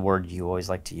 is the word you always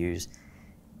like to use.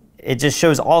 it just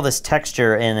shows all this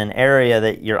texture in an area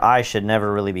that your eye should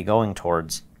never really be going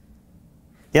towards.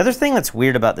 The other thing that's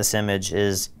weird about this image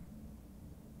is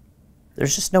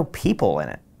there's just no people in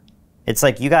it. It's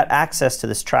like you got access to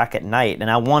this track at night, and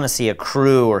I want to see a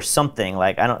crew or something.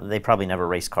 Like, they probably never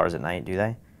race cars at night, do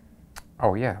they?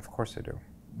 Oh yeah, of course they do.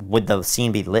 Would the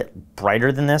scene be lit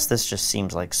brighter than this? This just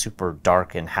seems like super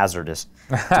dark and hazardous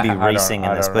to be racing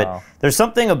in this. But there's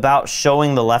something about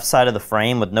showing the left side of the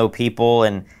frame with no people,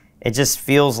 and it just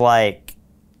feels like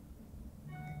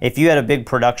if you had a big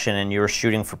production and you were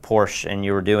shooting for Porsche and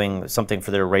you were doing something for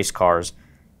their race cars,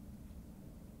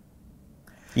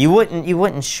 you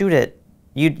wouldn't shoot it.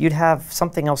 You'd have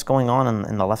something else going on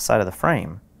in the left side of the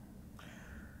frame.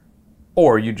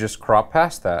 Or you just crop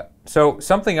past that. So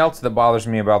something else that bothers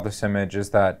me about this image is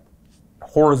that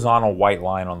horizontal white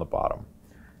line on the bottom.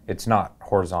 It's not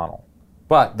horizontal.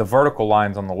 But the vertical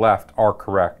lines on the left are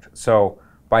correct. So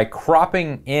by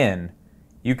cropping in,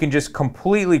 you can just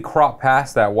completely crop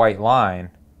past that white line,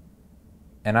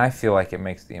 and I feel like it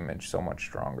makes the image so much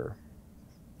stronger.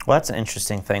 Well, that's an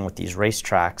interesting thing with these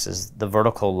racetracks is the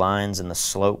vertical lines and the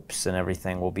slopes and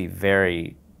everything will be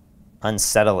very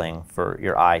unsettling for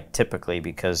your eye typically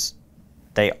because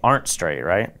they aren't straight,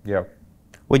 right? Yeah.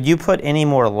 Would you put any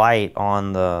more light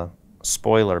on the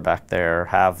spoiler back there,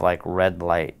 have like red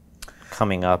light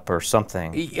coming up or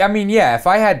something? I mean, yeah, if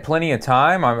I had plenty of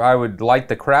time, I would light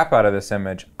the crap out of this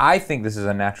image. I think this is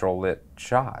a natural lit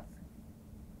shot.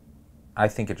 I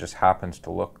think it just happens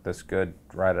to look this good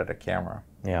right at a camera.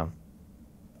 Yeah.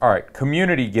 All right,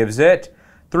 community gives it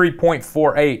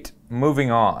 3.48. Moving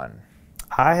on.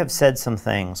 I have said some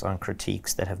things on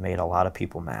critiques that have made a lot of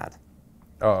people mad.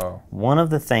 Uh-oh. One of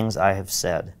the things I have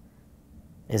said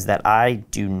is that I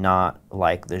do not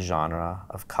like the genre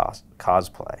of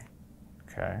cosplay.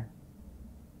 Okay.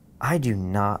 I do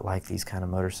not like these kind of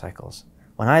motorcycles.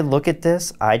 When I look at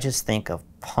this, I just think of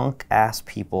punk-ass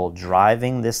people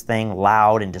driving this thing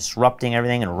loud and disrupting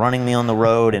everything and running me on the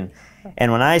road.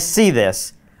 And when I see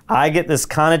this, I get this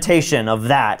connotation of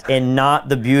that and not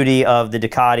the beauty of the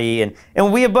Ducati.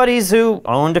 And we have buddies who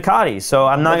own Ducatis, so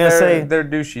I'm not going to say... They're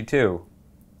douchey too.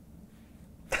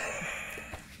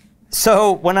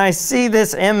 So when I see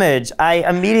this image, I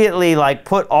immediately like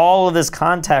put all of this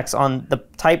context on the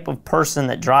type of person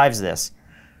that drives this.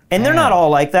 And they're not all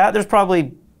like that. There's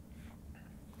probably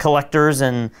collectors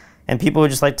and people who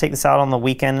just like take this out on the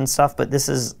weekend and stuff, but this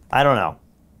is, I don't know.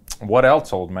 What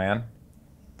else, old man?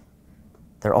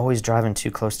 They're always driving too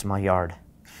close to my yard.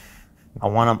 I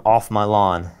want them off my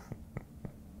lawn.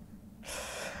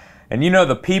 And you know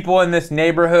the people in this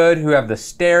neighborhood who have the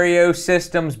stereo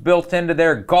systems built into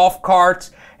their golf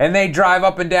carts and they drive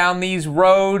up and down these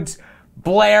roads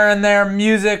blaring their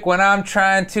music when I'm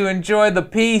trying to enjoy the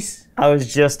peace? I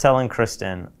was just telling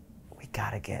Kristen, we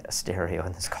gotta get a stereo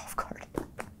in this golf cart.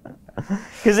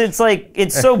 Because it's like,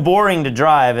 it's so boring to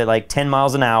drive at like 10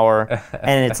 miles an hour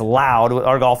and it's loud.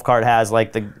 Our golf cart has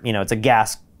like the, you know, it's a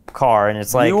gas car and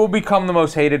it's like... You will become the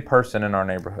most hated person in our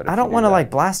neighborhood. I don't want to like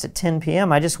blast at 10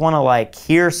 p.m. I just want to like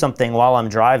hear something while I'm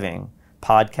driving.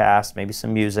 Podcast, maybe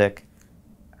some music.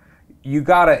 You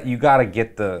gotta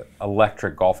get the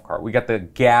electric golf cart. We got the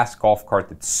gas golf cart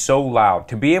that's so loud.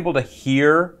 To be able to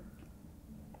hear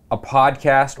a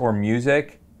podcast or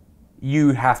music,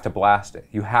 you have to blast it.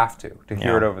 You have to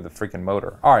hear it over the freaking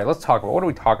motor. All right, let's talk about, what are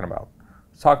we talking about?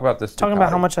 Let's talk about this Ducati. Talking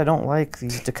about how much I don't like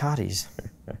these Ducatis.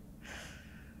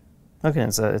 Look,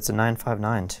 it's a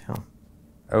 959 too.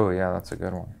 Oh yeah, that's a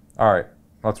good one. All right,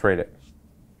 let's rate it.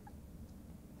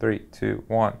 3, 2,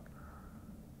 1.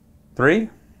 3?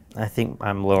 I think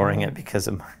I'm lowering it because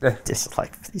of my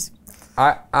dislike for these.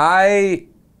 I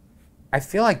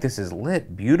feel like this is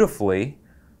lit beautifully.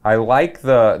 I like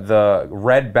the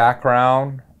red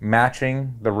background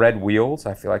matching the red wheels.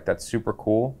 I feel like that's super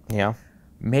cool. Yeah.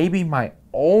 Maybe my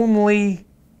only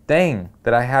thing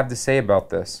that I have to say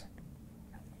about this.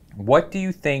 What do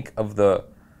you think of the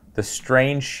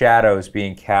strange shadows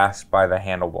being cast by the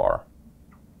handlebar?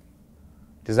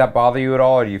 Does that bother you at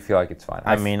all, or do you feel like it's fine?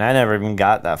 I mean, I never even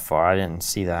got that far. I didn't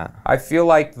see that. I feel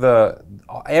like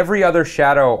every other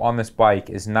shadow on this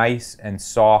bike is nice and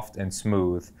soft and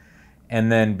smooth.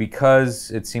 And then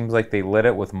because it seems like they lit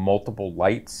it with multiple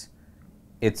lights,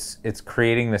 it's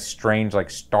creating this strange like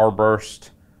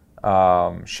starburst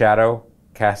shadow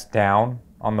cast down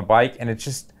on the bike, and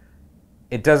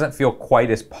it doesn't feel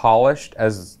quite as polished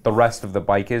as the rest of the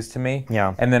bike is to me.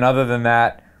 Yeah. And then other than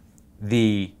that,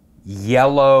 the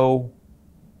yellow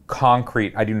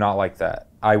concrete, I do not like that.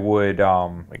 I would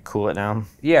like cool it down.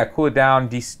 Yeah, cool it down.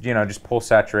 You know, just pull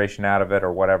saturation out of it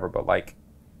or whatever. But like,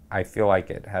 I feel like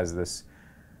it has this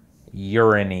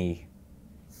urine-y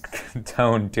black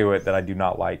tone to it that I do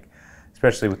not like,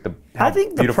 especially with the how I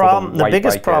think the beautiful problem, the white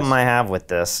biggest bike problem is. I have with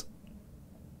this,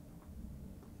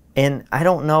 and I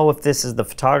don't know if this is the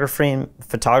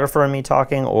photographer in me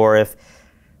talking, or if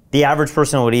the average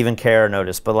person would even care or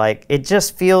notice, but like it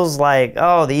just feels like,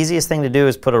 oh, the easiest thing to do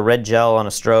is put a red gel on a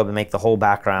strobe and make the whole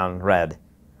background red.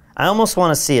 I almost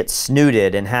want to see it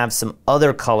snooted and have some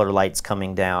other color lights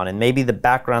coming down, and maybe the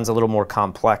background's a little more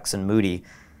complex and moody.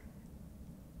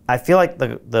 I feel like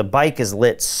the bike is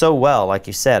lit so well, like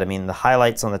you said. I mean, the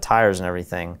highlights on the tires and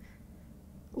everything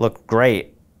look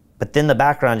great, but then the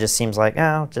background just seems like,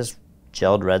 oh, just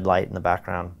gelled red light in the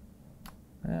background.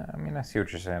 Yeah, I mean, I see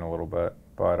what you're saying a little bit,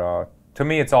 but to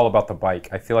me, it's all about the bike.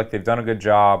 I feel like they've done a good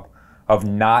job of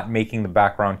not making the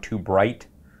background too bright,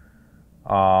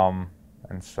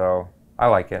 and so I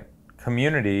like it.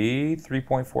 Community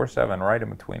 3.47, right in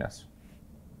between us.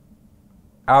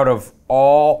 Out of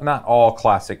all, not all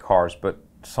classic cars, but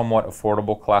somewhat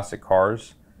affordable classic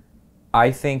cars,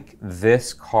 I think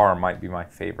this car might be my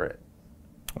favorite.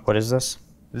 What is this?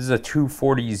 This is a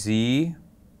 240Z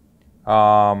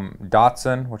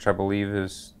Datsun, which I believe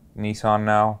is Nissan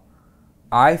now.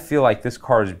 I feel like this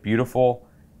car is beautiful,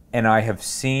 and I have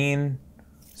seen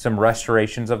some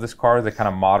restorations of this car that kind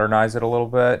of modernize it a little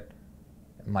bit.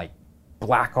 And like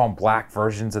black on black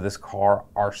versions of this car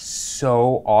are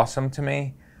so awesome to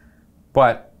me,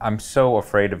 but I'm so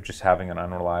afraid of just having an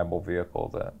unreliable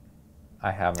vehicle that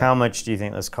I haven't. How much do you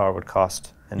think this car would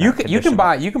cost? You can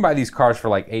buy these cars for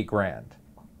like $8 grand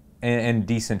in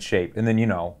decent shape, and then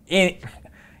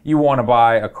you want to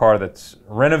buy a car that's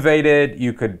renovated,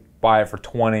 you could buy it for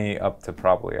 20 up to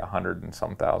probably $100 and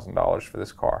some thousand for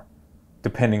this car,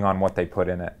 depending on what they put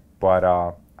in it. But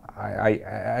I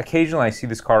occasionally I see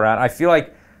this car around. I feel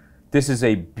like this is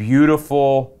a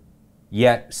beautiful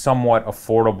yet somewhat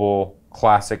affordable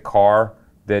classic car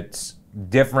that's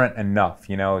different enough.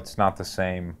 It's not the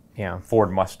same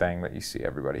Ford Mustang that you see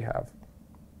everybody have.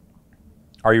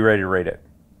 Are you ready to rate it?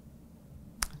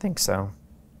 I think so.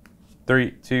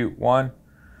 3, 2, 1.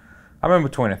 I'm in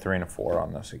between a 3 and a 4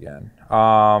 on this again.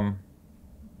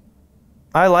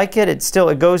 I like it.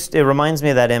 It reminds me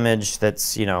of that image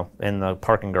that's, in the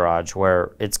parking garage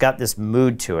where it's got this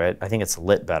mood to it. I think it's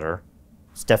lit better.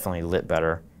 It's definitely lit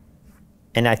better.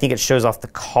 And I think it shows off the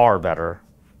car better.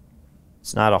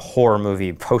 It's not a horror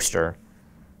movie poster.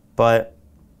 But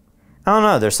I don't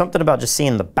know. There's something about just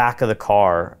seeing the back of the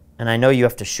car. And I know you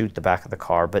have to shoot the back of the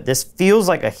car, but this feels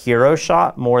like a hero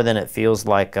shot more than it feels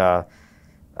like a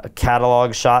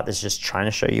catalog shot that's just trying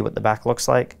to show you what the back looks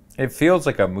like. It feels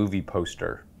like a movie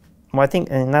poster. Well, I think,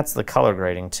 and that's the color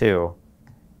grading too.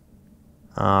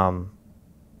 There's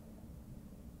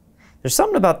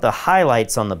something about the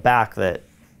highlights on the back that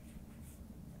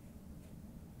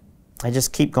I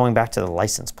just keep going back to the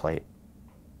license plate.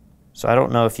 So I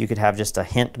don't know if you could have just a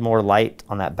hint more light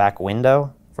on that back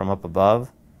window from up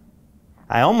above.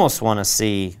 I almost want to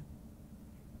see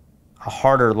a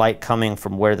harder light coming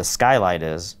from where the skylight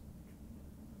is.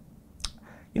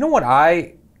 You know what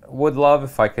I would love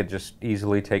if I could just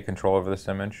easily take control over this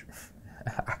image?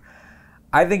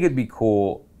 I think it'd be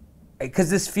cool, because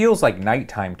this feels like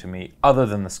nighttime to me, other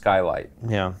than the skylight.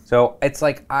 Yeah. So it's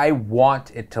like I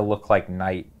want it to look like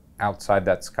night outside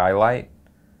that skylight,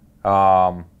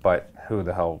 but who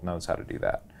the hell knows how to do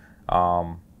that?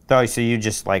 Oh, so you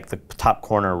just like the top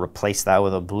corner, replace that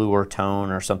with a bluer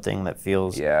tone or something that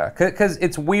feels... Yeah, because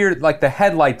it's weird, like the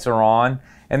headlights are on,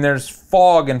 and there's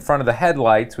fog in front of the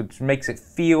headlights, which makes it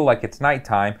feel like it's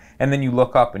nighttime, and then you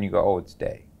look up and you go, oh, it's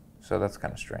day. So that's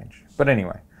kind of strange. But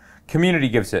anyway, Community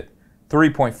gives it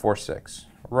 3.46,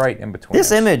 right in between.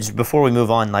 This image, before we move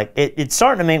on, like it's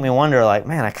starting to make me wonder, like,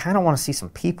 man, I kind of want to see some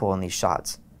people in these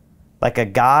shots. Like a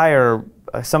guy or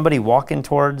somebody walking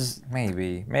towards...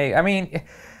 Maybe. I mean...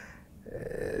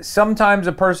 Sometimes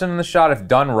a person in the shot, if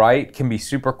done right, can be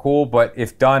super cool, but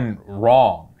if done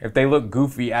wrong, if they look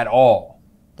goofy at all.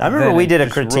 I remember we did a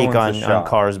critique on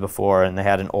cars before, and they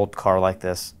had an old car like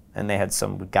this, and they had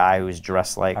some guy who was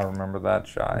dressed like... I remember that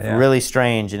shot, yeah. Really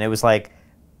strange, and it was like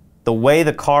the way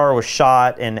the car was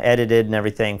shot and edited and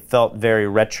everything felt very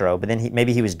retro, but then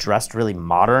maybe he was dressed really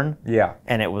modern. Yeah.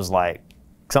 And it was like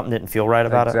something didn't feel right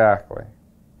about Exactly. it.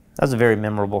 That was a very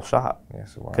memorable shot.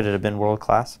 Yes, it was. Could it have been world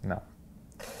class? No.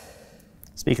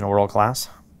 Speaking of world class.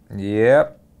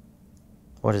 Yep.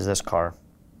 What is this car?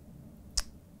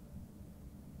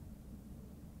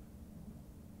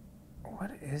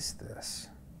 What is this?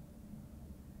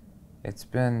 It's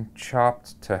been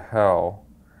chopped to hell.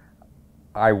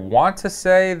 I want to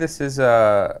say this is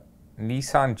a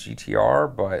Nissan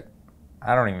GTR, but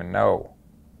I don't even know.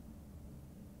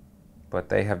 But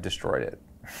they have destroyed it.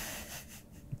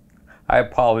 I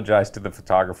apologize to the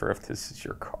photographer if this is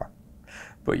your car,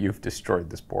 but you've destroyed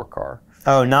this poor car.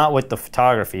 Oh, not with the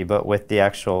photography, but with the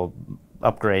actual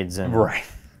upgrades and Right.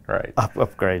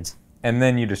 upgrades. And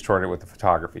then you destroyed it with the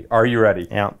photography. Are you ready?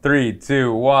 Yeah. 3,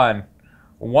 2, 1.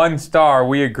 1 star.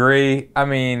 We agree. I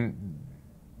mean,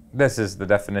 this is the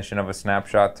definition of a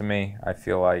snapshot to me. I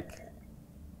feel like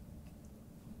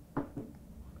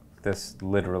this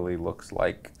literally looks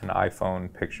like an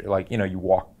iPhone picture. Like, you know, you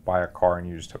walk by a car and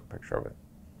you just took a picture of it.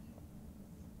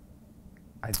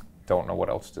 I don't know what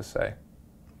else to say.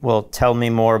 Well, tell me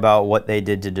more about what they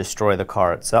did to destroy the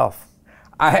car itself.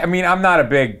 I mean, I'm not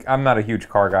a huge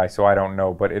car guy, so I don't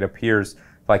know, but it appears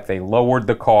like they lowered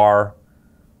the car,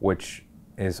 which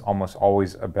is almost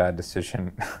always a bad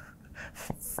decision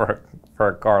for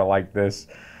a car like this.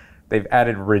 They've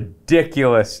added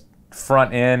ridiculous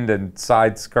front end and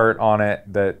side skirt on it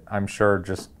that I'm sure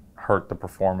just hurt the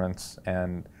performance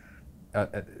and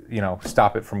you know,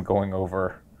 stop it from going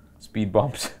over speed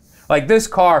bumps. Like, this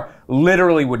car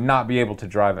literally would not be able to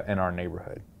drive in our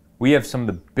neighborhood. We have some of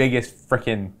the biggest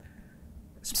freaking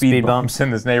speed bumps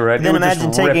in this neighborhood. Then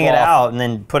imagine taking it out and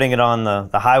then putting it on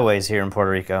the highways here in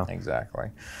Puerto Rico. Exactly.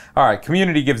 All right,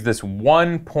 community gives this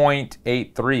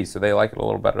 1.83, so they like it a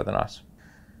little better than us.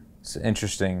 It's an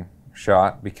interesting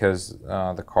shot because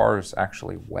the car is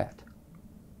actually wet.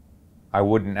 I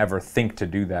wouldn't ever think to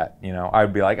do that, you know.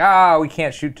 I'd be like, we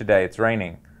can't shoot today, it's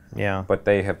raining. Yeah. But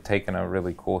they have taken a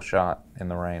really cool shot in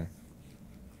the rain.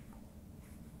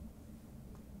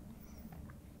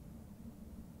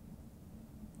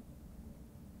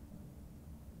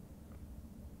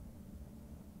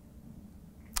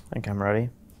 I think I'm ready.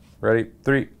 Ready?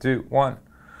 3, 2, 1.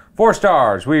 4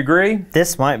 stars. We agree?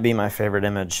 This might be my favorite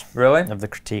image. Really? Of the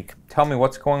critique. Tell me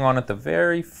what's going on at the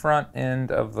very front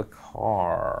end of the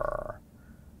car.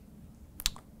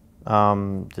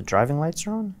 The driving lights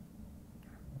are on?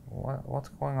 What's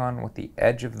going on with the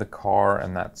edge of the car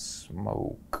and that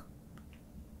smoke?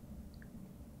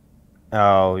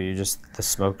 Oh, the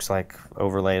smoke's like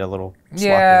overlaid a little sloppy.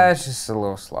 Yeah, it's just a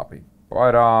little sloppy.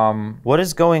 But what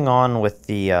is going on with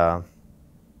the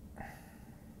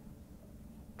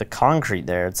concrete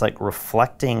there? It's like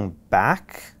reflecting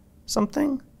back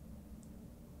something.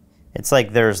 It's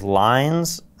like there's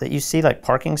lines that you see, like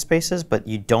parking spaces, but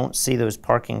you don't see those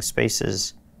parking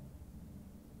spaces.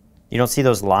 You don't see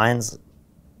those lines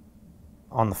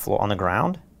on the floor, on the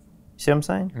ground. You see what I'm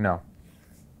saying? No.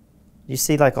 You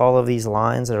see like all of these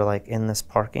lines that are like in this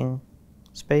parking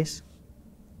space?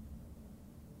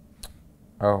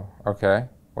 Oh, okay.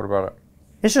 What about it?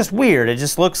 It's just weird. It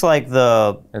just looks like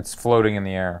It's floating in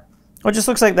the air. Well, it just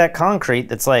looks like that concrete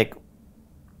that's like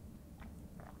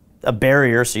a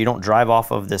barrier so you don't drive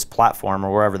off of this platform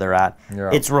or wherever they're at.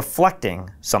 Yeah. It's reflecting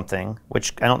something,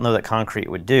 which I don't know that concrete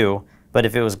would do. But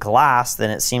if it was glass, then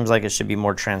it seems like it should be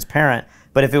more transparent.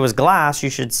 But if it was glass, you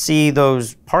should see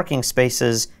those parking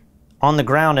spaces on the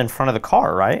ground in front of the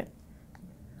car, right?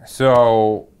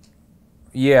 So,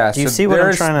 yeah. Do you see what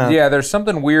I'm trying to... Yeah, there's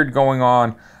something weird going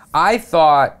on. I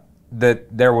thought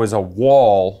that there was a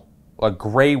wall, a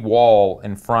gray wall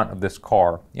in front of this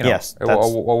car. You know, yes.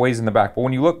 A ways in the back. But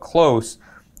when you look close,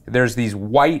 there's these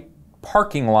white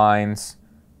parking lines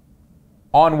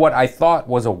on what I thought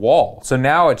was a wall. So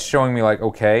now it's showing me like,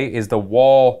 okay, does the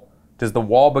wall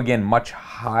begin much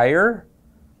higher?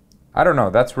 I don't know.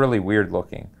 That's really weird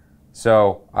looking.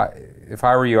 So if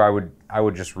I were you, I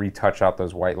would just retouch out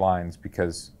those white lines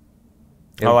because...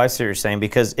 Oh, I see what you're saying.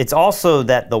 Because it's also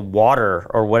that the water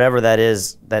or whatever that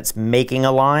is that's making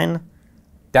a line.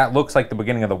 That looks like the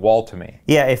beginning of the wall to me.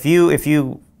 Yeah, if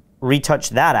you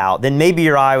retouch that out, then maybe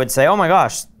your eye would say, oh my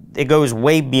gosh, it goes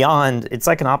way beyond. It's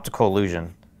like an optical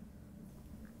illusion.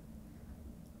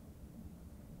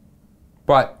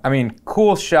 But, I mean,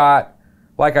 cool shot.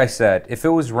 Like I said, if it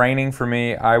was raining for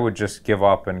me, I would just give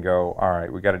up and go, all right,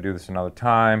 we got to do this another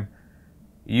time.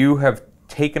 You have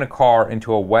taken a car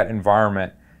into a wet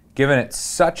environment, given it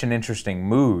such an interesting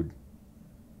mood.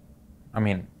 I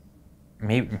mean,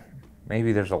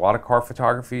 maybe there's a lot of car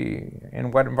photography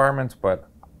in wet environments, but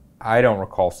I don't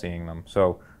recall seeing them.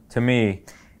 So, to me,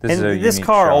 this is a unique this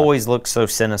car shot. always looks so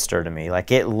sinister to me.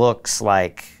 Like it looks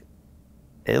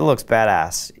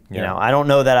badass. You know, I don't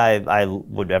know that I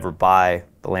would ever buy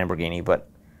the Lamborghini, but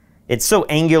it's so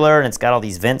angular and it's got all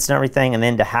these vents and everything, and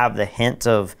then to have the hint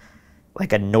of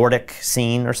like a Nordic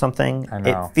scene or something,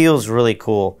 it feels really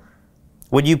cool.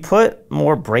 Would you put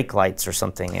more brake lights or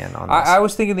something in on this? I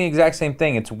was thinking the exact same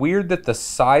thing. It's weird that the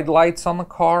side lights on the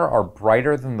car are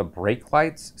brighter than the brake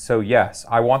lights. So yes,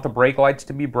 I want the brake lights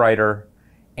to be brighter,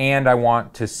 and I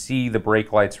want to see the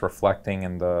brake lights reflecting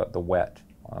in the wet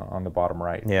on the bottom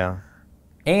right. Yeah.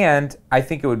 And I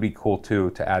think it would be cool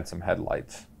too to add some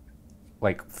headlights,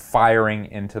 like firing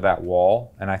into that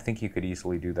wall. And I think you could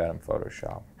easily do that in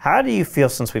Photoshop. How do you feel,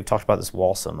 since we've talked about this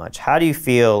wall so much, how do you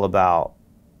feel about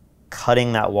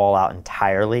cutting that wall out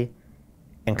entirely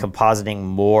and compositing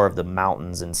more of the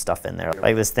mountains and stuff in there?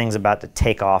 Like this thing's about to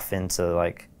take off into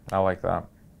like... I like that.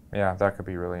 Yeah, that could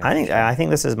be really interesting. I think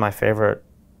this is my favorite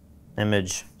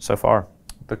image so far.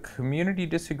 The community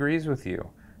disagrees with you.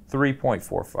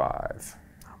 3.45.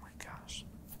 Oh my gosh,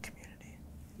 community.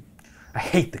 I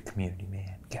hate the community,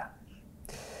 man.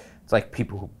 Gosh. It's like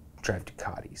people who drive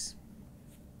Ducatis.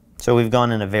 So we've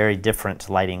gone in a very different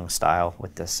lighting style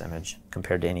with this image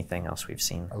compared to anything else we've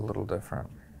seen. A little different.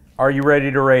 Are you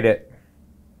ready to rate it?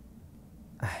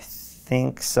 I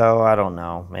think so. I don't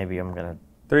know. Maybe I'm going to...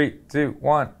 3, 2,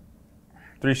 1.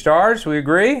 3 stars, we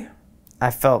agree?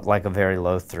 I felt like a very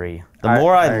low 3. The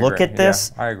more I look agree. at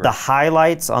this, Yeah, I agree. the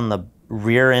highlights on the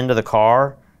rear end of the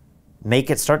car make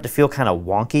it start to feel kind of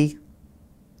wonky.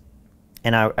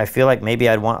 And I feel like maybe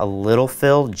I'd want a little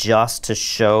fill just to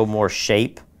show more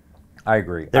shape. I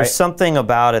agree. There's something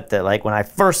about it that, like, when I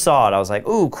first saw it, I was like,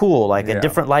 ooh, cool, like a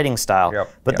different lighting style.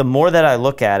 But the more that I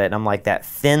look at it, I'm like, that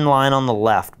thin line on the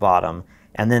left bottom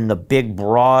and then the big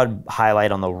broad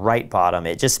highlight on the right bottom,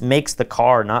 it just makes the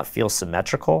car not feel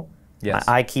symmetrical. Yes.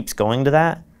 My eye keeps going to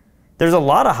that. There's a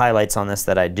lot of highlights on this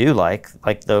that I do like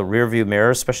the rear view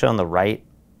mirror, especially on the right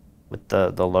with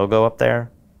the logo up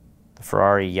there, the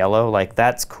Ferrari yellow, like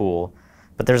that's cool.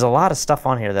 But there's a lot of stuff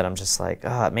on here that I'm just like,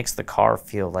 it makes the car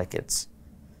feel like it's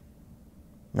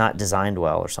not designed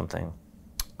well or something.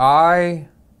 I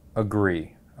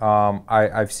agree.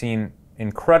 I've seen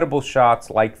incredible shots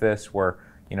like this where,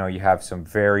 you know, you have some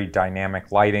very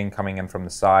dynamic lighting coming in from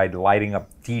the side, lighting up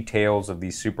details of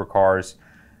these supercars.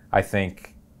 I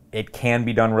think it can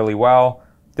be done really well.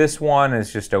 This one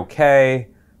is just okay.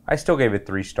 I still gave it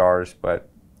 3 stars, but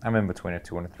I'm in between a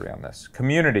 2 and a 3 on this.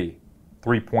 Community,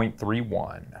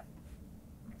 3.31.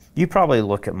 You probably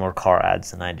look at more car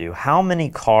ads than I do. How many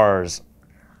cars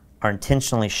are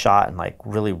intentionally shot in like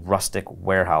really rustic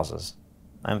warehouses?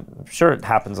 I'm sure it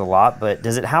happens a lot, but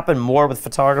does it happen more with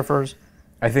photographers?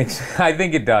 I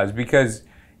think it does because,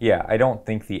 yeah, I don't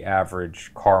think the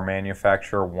average car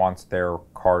manufacturer wants their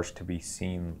cars to be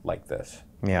seen like this.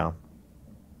 Yeah.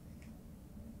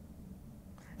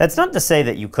 That's not to say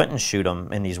that you couldn't shoot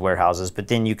them in these warehouses, but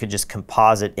then you could just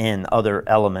composite in other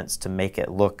elements to make it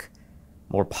look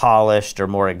more polished or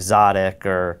more exotic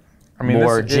or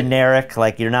more generic,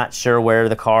 like you're not sure where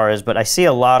the car is. But I see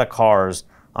a lot of cars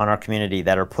on our community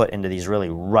that are put into these really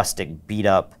rustic, beat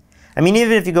up. I mean,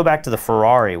 even if you go back to the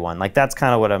Ferrari one, like that's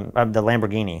kind of what I'm the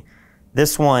Lamborghini.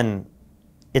 This one,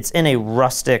 it's in a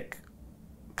rustic,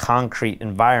 concrete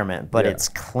environment, but it's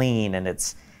clean and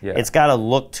it's got a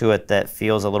look to it that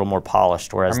feels a little more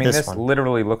polished. Whereas this one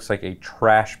literally looks like a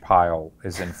trash pile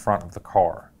is in front of the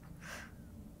car.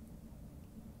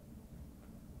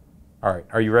 All right,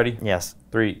 are you ready? Yes.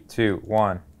 3, 2,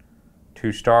 1.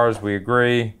 2 stars, we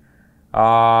agree.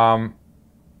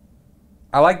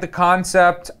 I like the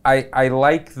concept. I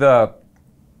like the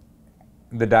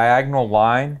diagonal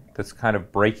line that's kind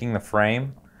of breaking the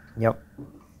frame. Yep.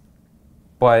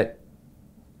 But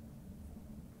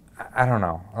I don't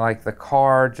know. Like the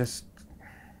car just,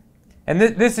 and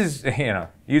this is, you know,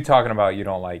 you talking about you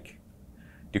don't like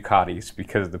Ducatis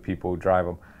because of the people who drive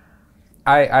them.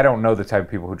 I don't know the type of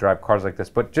people who drive cars like this,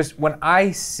 but just when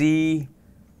I see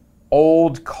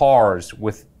old cars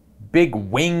with big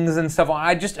wings and stuff,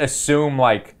 I just assume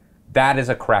like that is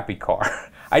a crappy car.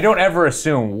 I don't ever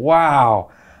assume,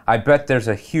 wow, I bet there's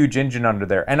a huge engine under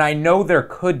there. And I know there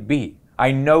could be.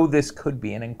 I know this could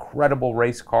be an incredible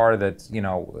race car that's, you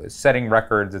know, setting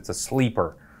records. It's a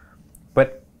sleeper.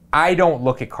 But I don't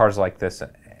look at cars like this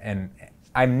and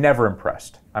I'm never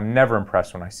impressed. I'm never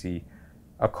impressed when I see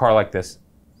a car like this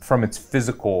from its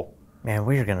physical. Man,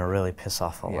 we're going to really piss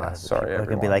off a lot of people. Sorry, They're everyone.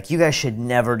 going to be like, you guys should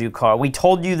never do car. We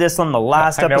told you this on the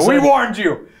last episode. We warned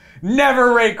you.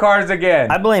 Never rate cars again.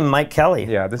 I blame Mike Kelly.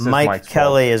 Yeah, this is Mike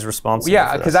Kelly is responsible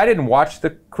Yeah, for because this. I didn't watch the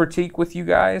critique with you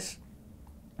guys.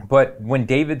 But when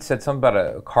David said something about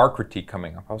a car critique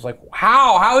coming up, I was like,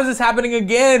 how? How is this happening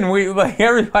again?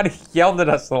 Everybody yelled at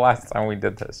us the last time we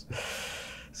did this.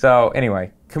 So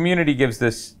anyway, community gives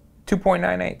this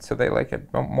 2.98, so they like it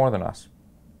more than us.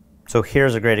 So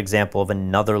here's a great example of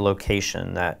another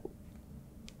location that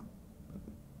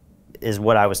is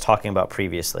what I was talking about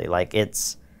previously. Like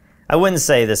I wouldn't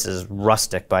say this is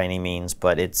rustic by any means,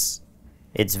 but it's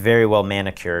very well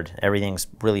manicured. Everything's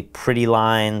really pretty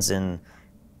lines and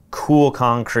cool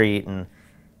concrete, and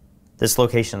this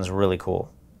location is really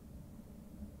cool.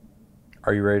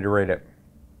 Are you ready to rate it?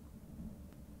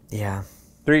 Yeah.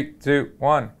 3, 2,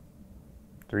 1.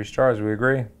 3 stars, we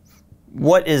agree.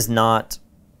 What is not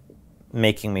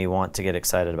making me want to get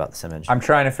excited about this image? I'm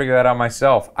trying to figure that out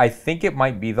myself. I think it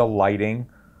might be the lighting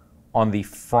on the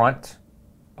front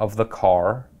of the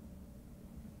car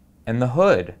and the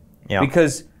hood. Yeah.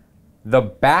 Because the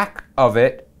back of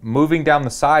it moving down the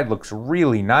side looks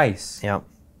really nice. Yep.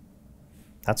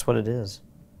 That's what it is.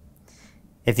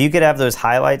 If you could have those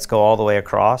highlights go all the way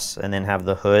across and then have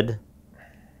the hood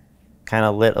kind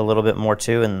of lit a little bit more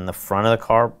too, and the front of the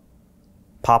car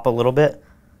pop a little bit,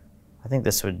 I think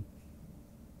this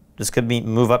could be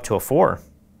move up to a 4.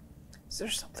 Is there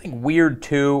something weird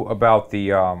too about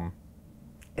the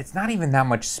it's not even that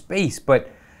much space, but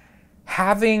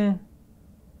having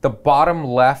the bottom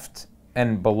left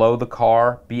and below the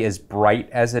car be as bright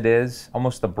as it is,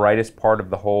 almost the brightest part of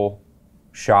the whole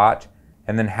shot,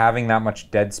 and then having that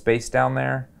much dead space down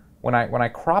there, when I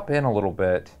crop in a little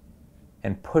bit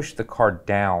and push the car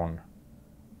down,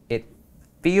 it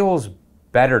feels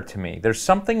better to me. There's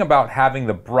something about having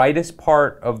the brightest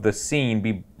part of the scene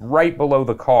be right below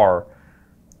the car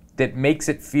that makes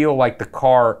it feel like the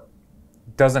car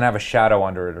doesn't have a shadow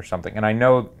under it or something. And I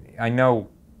know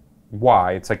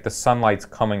why. It's like the sunlight's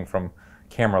coming from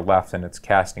camera left and it's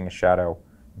casting a shadow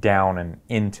down and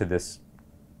into this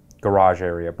garage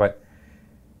area. But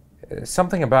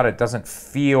something about it doesn't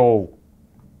feel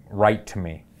right to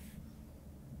me.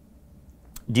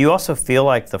 Do you also feel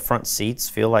like the front seats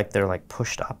feel like they're like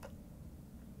pushed up?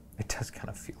 It does kind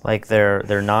of feel like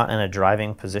they're not in a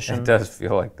driving position. It does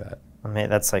feel like that. I mean,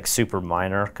 that's like super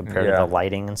minor compared to Yeah. the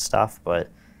lighting and stuff, but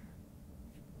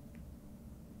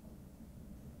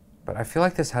I feel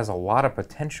like this has a lot of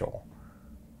potential.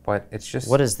 But it's just...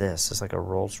 what is this? It's like a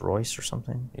Rolls Royce or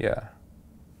something? Yeah.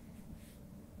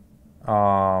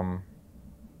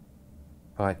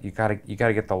 But you gotta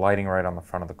get the lighting right on the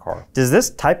front of the car. Does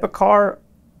this type of car,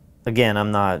 again,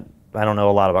 I don't know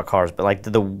a lot about cars, but like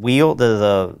the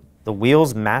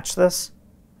wheels match this?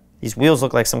 These wheels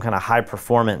look like some kind of high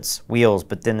performance wheels,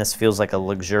 but then this feels like a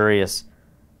luxurious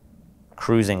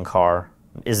cruising car.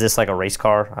 Is this like a race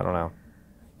car? I don't know.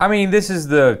 I mean, this is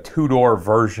the two-door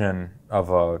version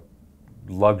of a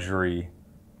luxury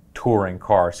touring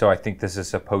car, so I think this is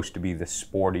supposed to be the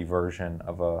sporty version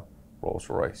of a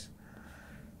Rolls-Royce.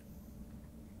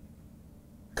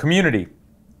 Community,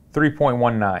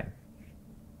 3.19.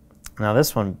 Now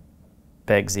this one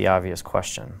begs the obvious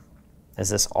question. Is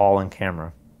this all in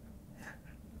camera?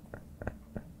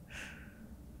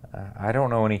 I don't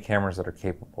know any cameras that are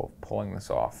capable of pulling this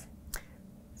off.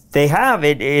 They have.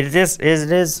 It is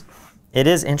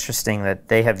interesting that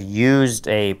they have used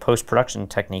a post-production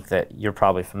technique that you're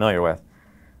probably familiar with.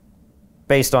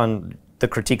 Based on the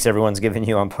critiques everyone's given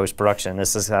you on post-production,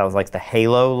 this is how like the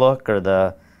halo look or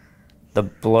the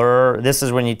blur. This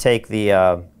is when you take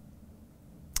the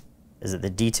is it the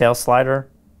detail slider?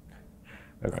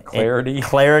 Clarity.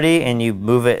 Clarity, and you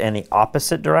move it in the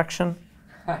opposite direction.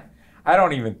 I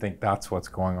don't even think that's what's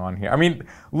going on here. I mean,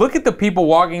 look at the people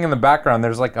walking in the background.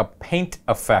 There's like a paint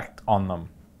effect on them.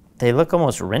 They look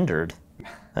almost rendered.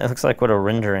 It looks like what a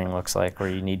rendering looks like, where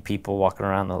you need people walking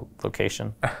around the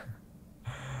location.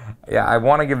 Yeah, I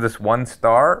want to give this 1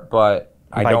 star, but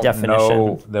I By don't definition,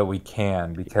 know that we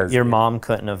can because... Your mom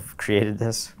couldn't have created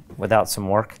this without some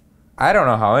work? I don't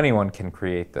know how anyone can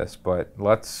create this, but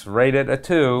let's rate it a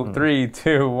 2. 3,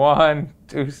 2, 1,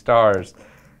 2 stars.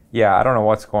 Yeah, I don't know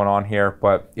what's going on here,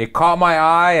 but it caught my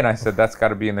eye, and I said that's got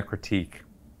to be in the critique.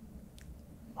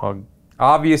 Well,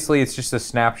 obviously, it's just a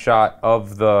snapshot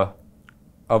of the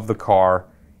car.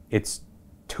 It's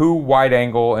too wide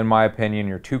angle, in my opinion.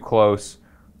 You're too close.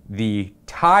 The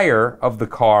tire of the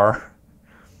car,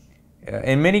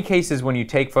 in many cases when you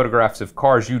take photographs of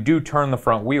cars, you do turn the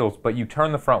front wheels, but you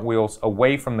turn the front wheels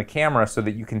away from the camera so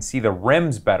that you can see the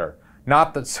rims better,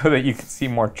 not so that you can see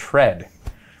more tread.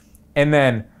 And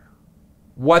then,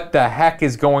 what the heck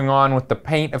is going on with the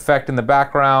paint effect in the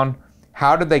background?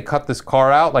 How did they cut this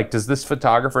car out? Like, does this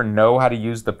photographer know how to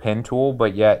use the pen tool,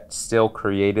 but yet still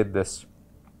created this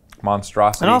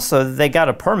monstrosity? and also, they got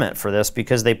a permit for this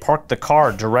because they parked the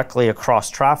car directly across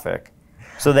traffic.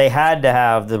 So they had to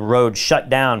have the road shut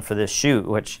down for this shoot,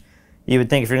 which you would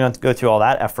think if you're going to go through all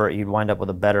that effort, you'd wind up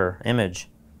with a better image.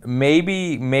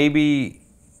 Maybe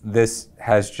this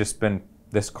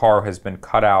car has been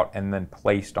cut out and then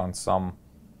placed on some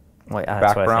That's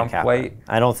background what I think plate. happened.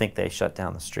 I don't think they shut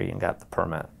down the street and got the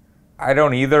permit. I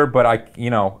don't either, but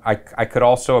I could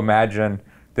also imagine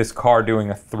this car doing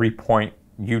a 3-point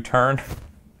U-turn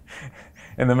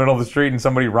in the middle of the street and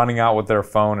somebody running out with their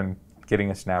phone and getting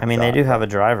a snapshot. I mean, they do have a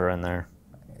driver in there.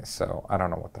 So I don't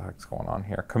know what the heck's going on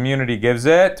here. Community gives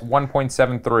it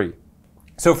 1.73.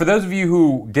 So for those of you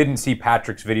who didn't see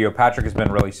Patrick's video, Patrick has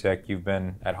been really sick. You've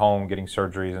been at home getting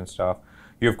surgeries and stuff.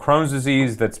 You have Crohn's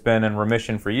disease that's been in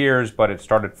remission for years, but it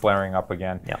started flaring up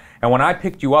again. Yeah. And when I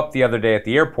picked you up the other day at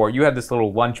the airport, you had this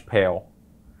little lunch pail.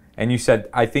 And you said,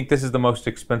 I think this is the most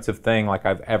expensive thing like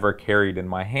I've ever carried in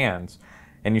my hands.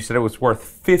 And you said it was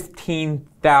worth $15,000.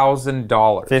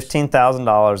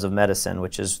 $15,000 of medicine,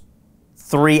 which is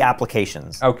 3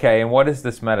 applications. Okay, and what is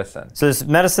this medicine? So this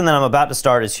medicine that I'm about to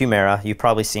start is Humira. You've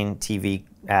probably seen TV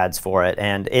ads for it.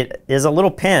 And it is a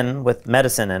little pin with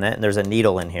medicine in it, and there's a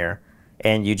needle in here.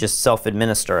 And you just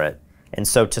self-administer it. And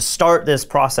so to start this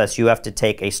process, you have to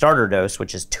take a starter dose,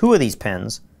 which is 2 of these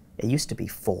pins. It used to be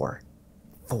 4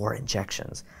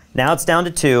 injections. Now it's down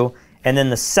to 2. And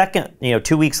then the second,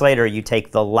 2 weeks later, you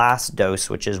take the last dose,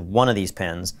 which is 1 of these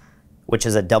pins, which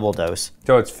is a double dose.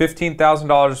 So it's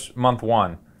 $15,000 month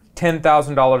 1,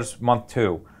 $10,000 month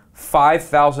 2,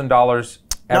 $5,000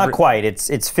 Not quite. It's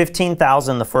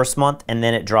 $15,000 the first month, and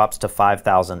then it drops to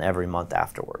 $5,000 every month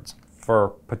afterwards. For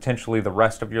potentially the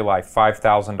rest of your life,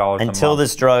 $5,000 a month. Until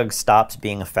this drug stops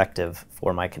being effective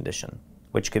for my condition,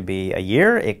 which could be a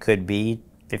year, it could be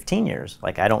 15 years.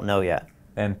 Like, I don't know yet.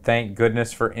 And thank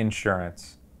goodness for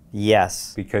insurance.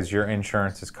 Yes. Because your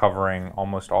insurance is covering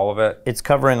almost all of it. It's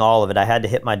covering all of it. I had to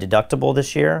hit my deductible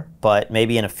this year, but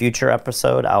maybe in a future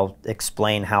episode, I'll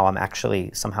explain how I'm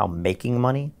actually somehow making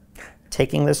money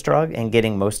taking this drug and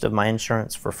getting most of my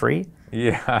insurance for free.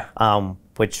 Yeah.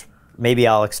 Which maybe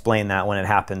I'll explain that when it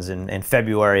happens in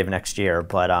February of next year.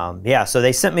 But yeah, so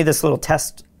they sent me this little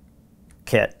test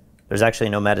kit. There's actually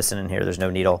no medicine in here. There's no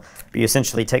needle. But you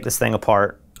essentially take this thing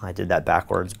apart. I did that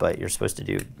backwards, but you're supposed to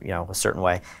do, a certain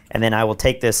way. And then I will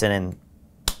take this and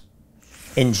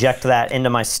inject that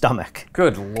into my stomach.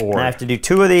 Good Lord. And I have to do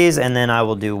 2 of these, and then I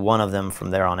will do 1 of them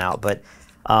from there on out. But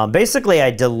basically,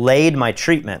 I delayed my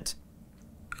treatment,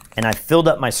 and I filled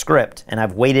up my script, and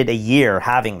I've waited a year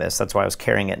having this. That's why I was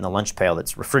carrying it in the lunch pail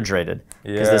that's refrigerated,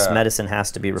 because this medicine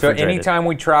has to be refrigerated. So anytime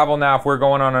we travel now, if we're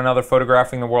going on another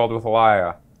Photographing the World with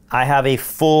Elia, I have a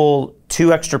full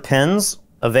 2 extra pins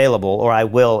available, or I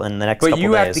will in the next couple days. But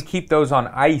you have to keep those on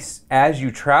ice as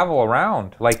you travel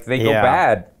around. Like, they go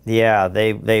bad. Yeah,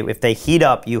 if they heat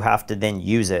up, you have to then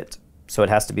use it. So it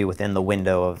has to be within the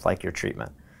window of like your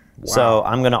treatment. Wow. So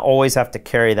I'm going to always have to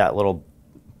carry that little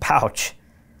pouch.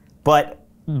 But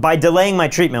by delaying my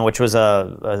treatment, which was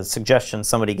a suggestion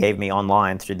somebody gave me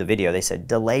online through the video, they said,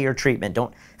 delay your treatment.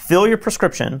 Don't fill your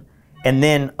prescription, and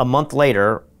then a month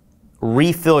later,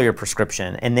 refill your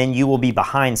prescription, and then you will be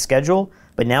behind schedule.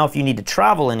 But now if you need to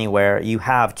travel anywhere, you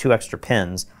have 2 extra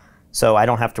pins. So I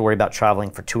don't have to worry about traveling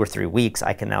for 2 or 3 weeks.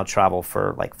 I can now travel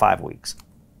for like 5 weeks.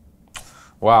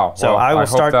 Wow. So I will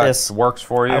start this. Works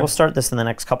for you. I will start this in the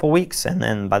next couple weeks, and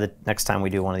then by the next time we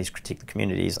do one of these Critique the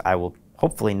Communities, I will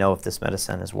hopefully know if this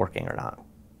medicine is working or not.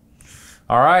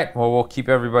 All right. Well, we'll keep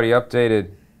everybody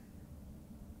updated.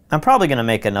 I'm probably going to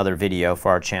make another video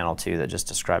for our channel too that just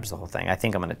describes the whole thing. I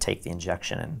think I'm going to take the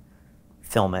injection and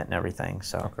film it and everything.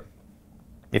 So okay.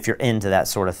 If you're into that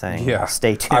sort of thing,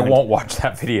 stay tuned. I won't watch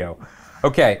that video.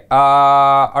 Okay.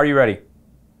 Are you ready?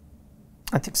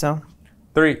 I think so.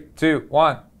 3, 2,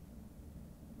 1.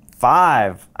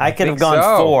 5. I could have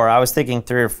gone 4. I was thinking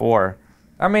 3 or 4.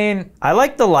 I mean, I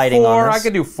like the lighting 4, on this. I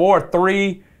could do 4,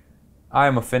 3. I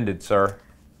am offended, sir.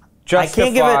 I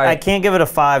can't give it a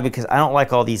 5 because I don't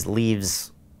like all these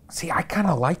leaves. See, I kind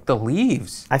of like the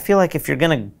leaves. I feel like if you're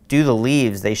gonna do the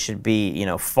leaves, they should be,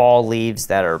 fall leaves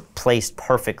that are placed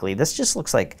perfectly. This just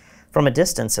looks like, from a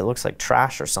distance, it looks like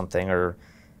trash or something, or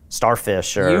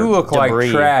starfish or You look debris.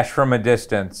 like trash from a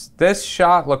distance. This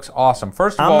shot looks awesome.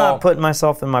 First of all, I'm not putting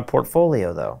myself in my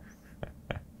portfolio though.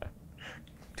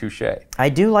 Touche. I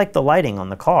do like the lighting on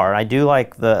the car. I do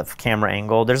like the camera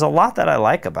angle. There's a lot that I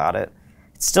like about it.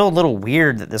 It's still a little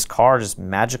weird that this car just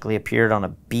magically appeared on a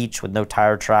beach with no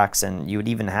tire tracks, and you would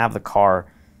even have the car.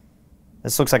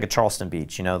 This looks like a Charleston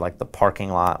beach, like the parking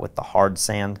lot with the hard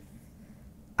sand.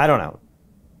 I don't know.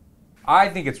 I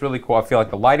think it's really cool. I feel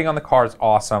like the lighting on the car is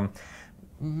awesome.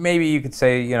 Maybe you could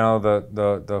say,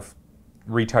 the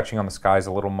retouching on the sky is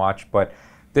a little much, but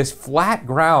this flat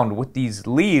ground with these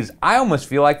leaves, I almost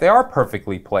feel like they are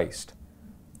perfectly placed.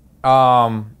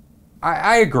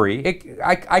 I agree.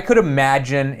 I could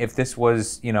imagine if this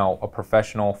was, a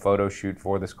professional photo shoot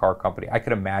for this car company, I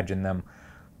could imagine them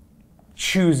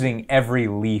choosing every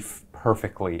leaf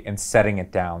perfectly and setting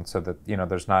it down so that,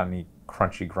 there's not any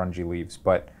crunchy, grungy leaves.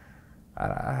 But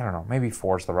I don't know. Maybe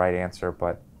 4 is the right answer,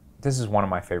 but this is one of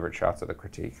my favorite shots of the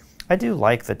Critique. I do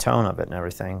like the tone of it and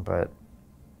everything, but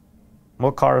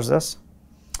what car is this?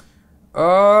 It's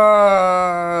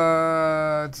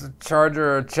a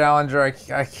Charger, a Challenger. I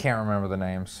can't remember the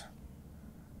names.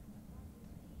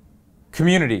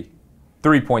 Community,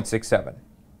 3.67.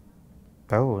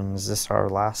 Oh, and is this our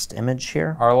last image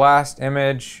here? Our last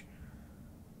image,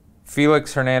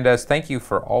 Felix Hernandez. Thank you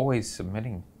for always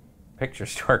submitting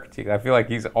pictures to our critique. I feel like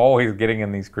he's always getting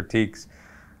in these critiques.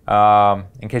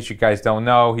 In case you guys don't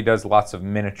know, he does lots of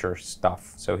miniature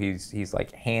stuff. So he's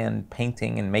like hand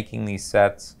painting and making these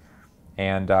sets.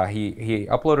 And he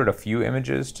uploaded a few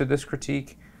images to this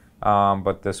critique,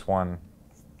 but this one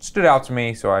stood out to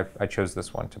me, so I chose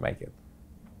this one to make it.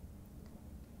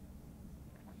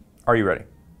 Are you ready?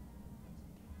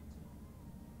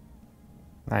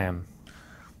 I am.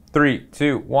 3,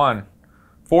 2, 1.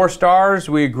 4 stars,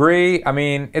 we agree. I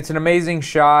mean, it's an amazing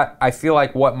shot. I feel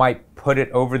like what might put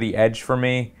it over the edge for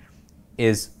me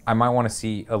is I might want to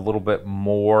see a little bit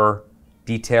more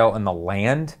detail in the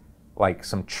land, like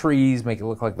some trees, make it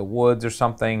look like the woods or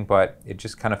something, but it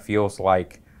just kind of feels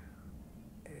like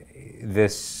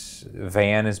this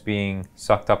van is being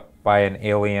sucked up by an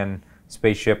alien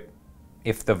spaceship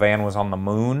if the van was on the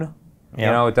moon. You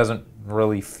know, it doesn't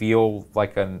really feel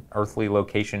like an earthly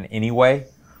location anyway.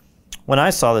 When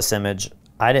I saw this image,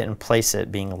 I didn't place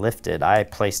it being lifted. I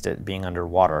placed it being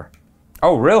underwater.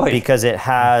 Oh, really? Because it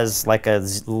has like a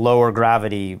lower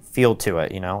gravity feel to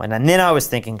it, you know? And then I was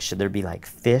thinking, should there be like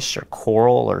fish or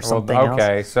coral or something else?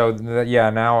 Okay, so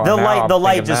yeah, now the now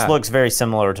light just looks very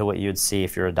similar to what you'd see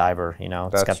if you're a diver, you know?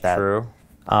 It's That's got that. true.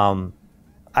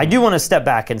 I do want to step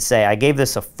back and say I gave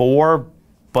this a 4,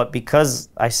 but because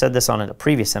I said this on a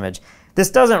previous image, this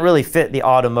doesn't really fit the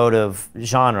automotive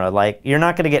genre. Like, you're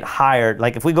not going to get hired.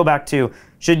 Like, if we go back to,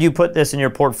 should you put this in your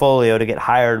portfolio to get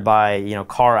hired by, you know,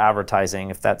 car advertising,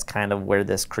 if that's kind of where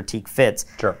this critique fits.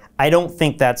 Sure. I don't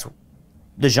think that's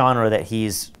the genre that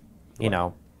he's, you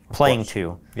know, playing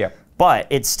to. Yeah. But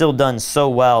it's still done so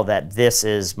well that this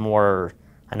is more,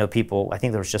 I know people, I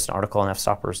think there was just an article on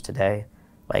Fstoppers today,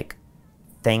 like,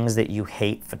 things that you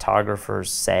hate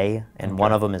photographers say, and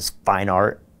one of them is fine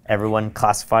art. Everyone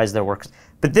classifies their works,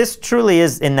 but this truly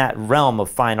is in that realm of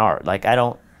fine art. Like, I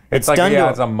don't. It's like, done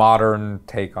yeah, it's a modern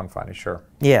take on fine, sure.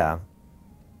 Yeah.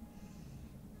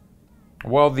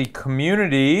 Well, the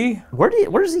community. Where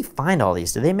does he find all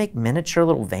these? Do they make miniature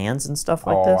little vans and stuff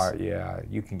like this? Yeah,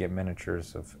 you can get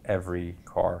miniatures of every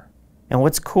car. And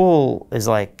what's cool is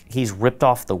like he's ripped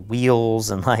off the wheels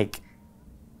and like.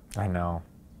 I know.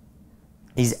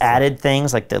 He's added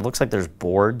things like that. Looks like there's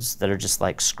boards that are just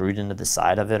like screwed into the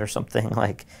side of it or something.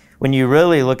 Like, when you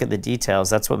really look at the details,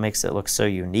 that's what makes it look so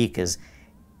unique. Is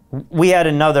we had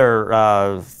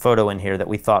another photo in here that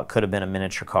we thought could have been a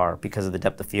miniature car because of the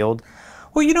depth of field.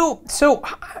 Well, you know, so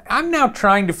I'm now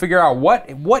trying to figure out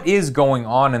what is going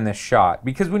on in this shot,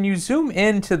 because when you zoom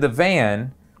into the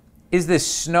van, is this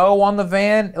snow on the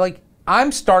van? Like,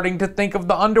 I'm starting to think of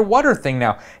the underwater thing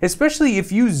now, especially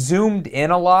if you zoomed in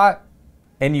a lot.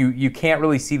 And you can't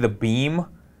really see the beam.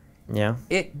 Yeah.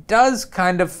 It does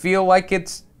kind of feel like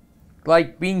it's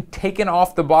like being taken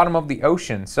off the bottom of the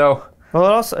ocean. So well,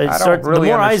 it also the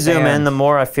more I zoom in, the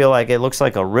more I feel like it looks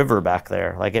like a river back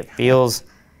there. Like, it feels,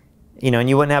 you know, and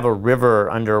you wouldn't have a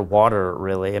river underwater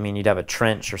really. I mean, you'd have a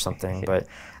trench or something. But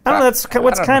I don't know. That's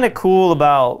what's kind of cool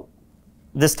about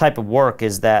this type of work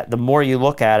is that the more you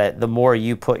look at it, the more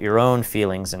you put your own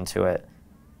feelings into it.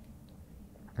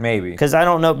 Maybe. Because I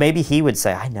don't know, maybe he would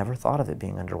say, I never thought of it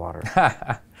being underwater.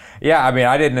 Yeah, I mean,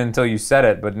 I didn't until you said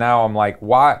it, but now I'm like,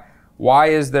 why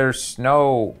is there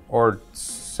snow or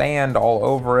sand all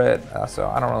over it? So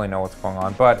I don't really know what's going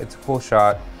on, but it's a cool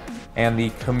shot. And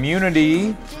the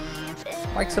community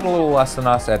likes it a little less than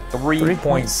us at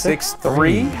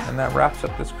 3.63, and that wraps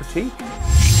up this critique.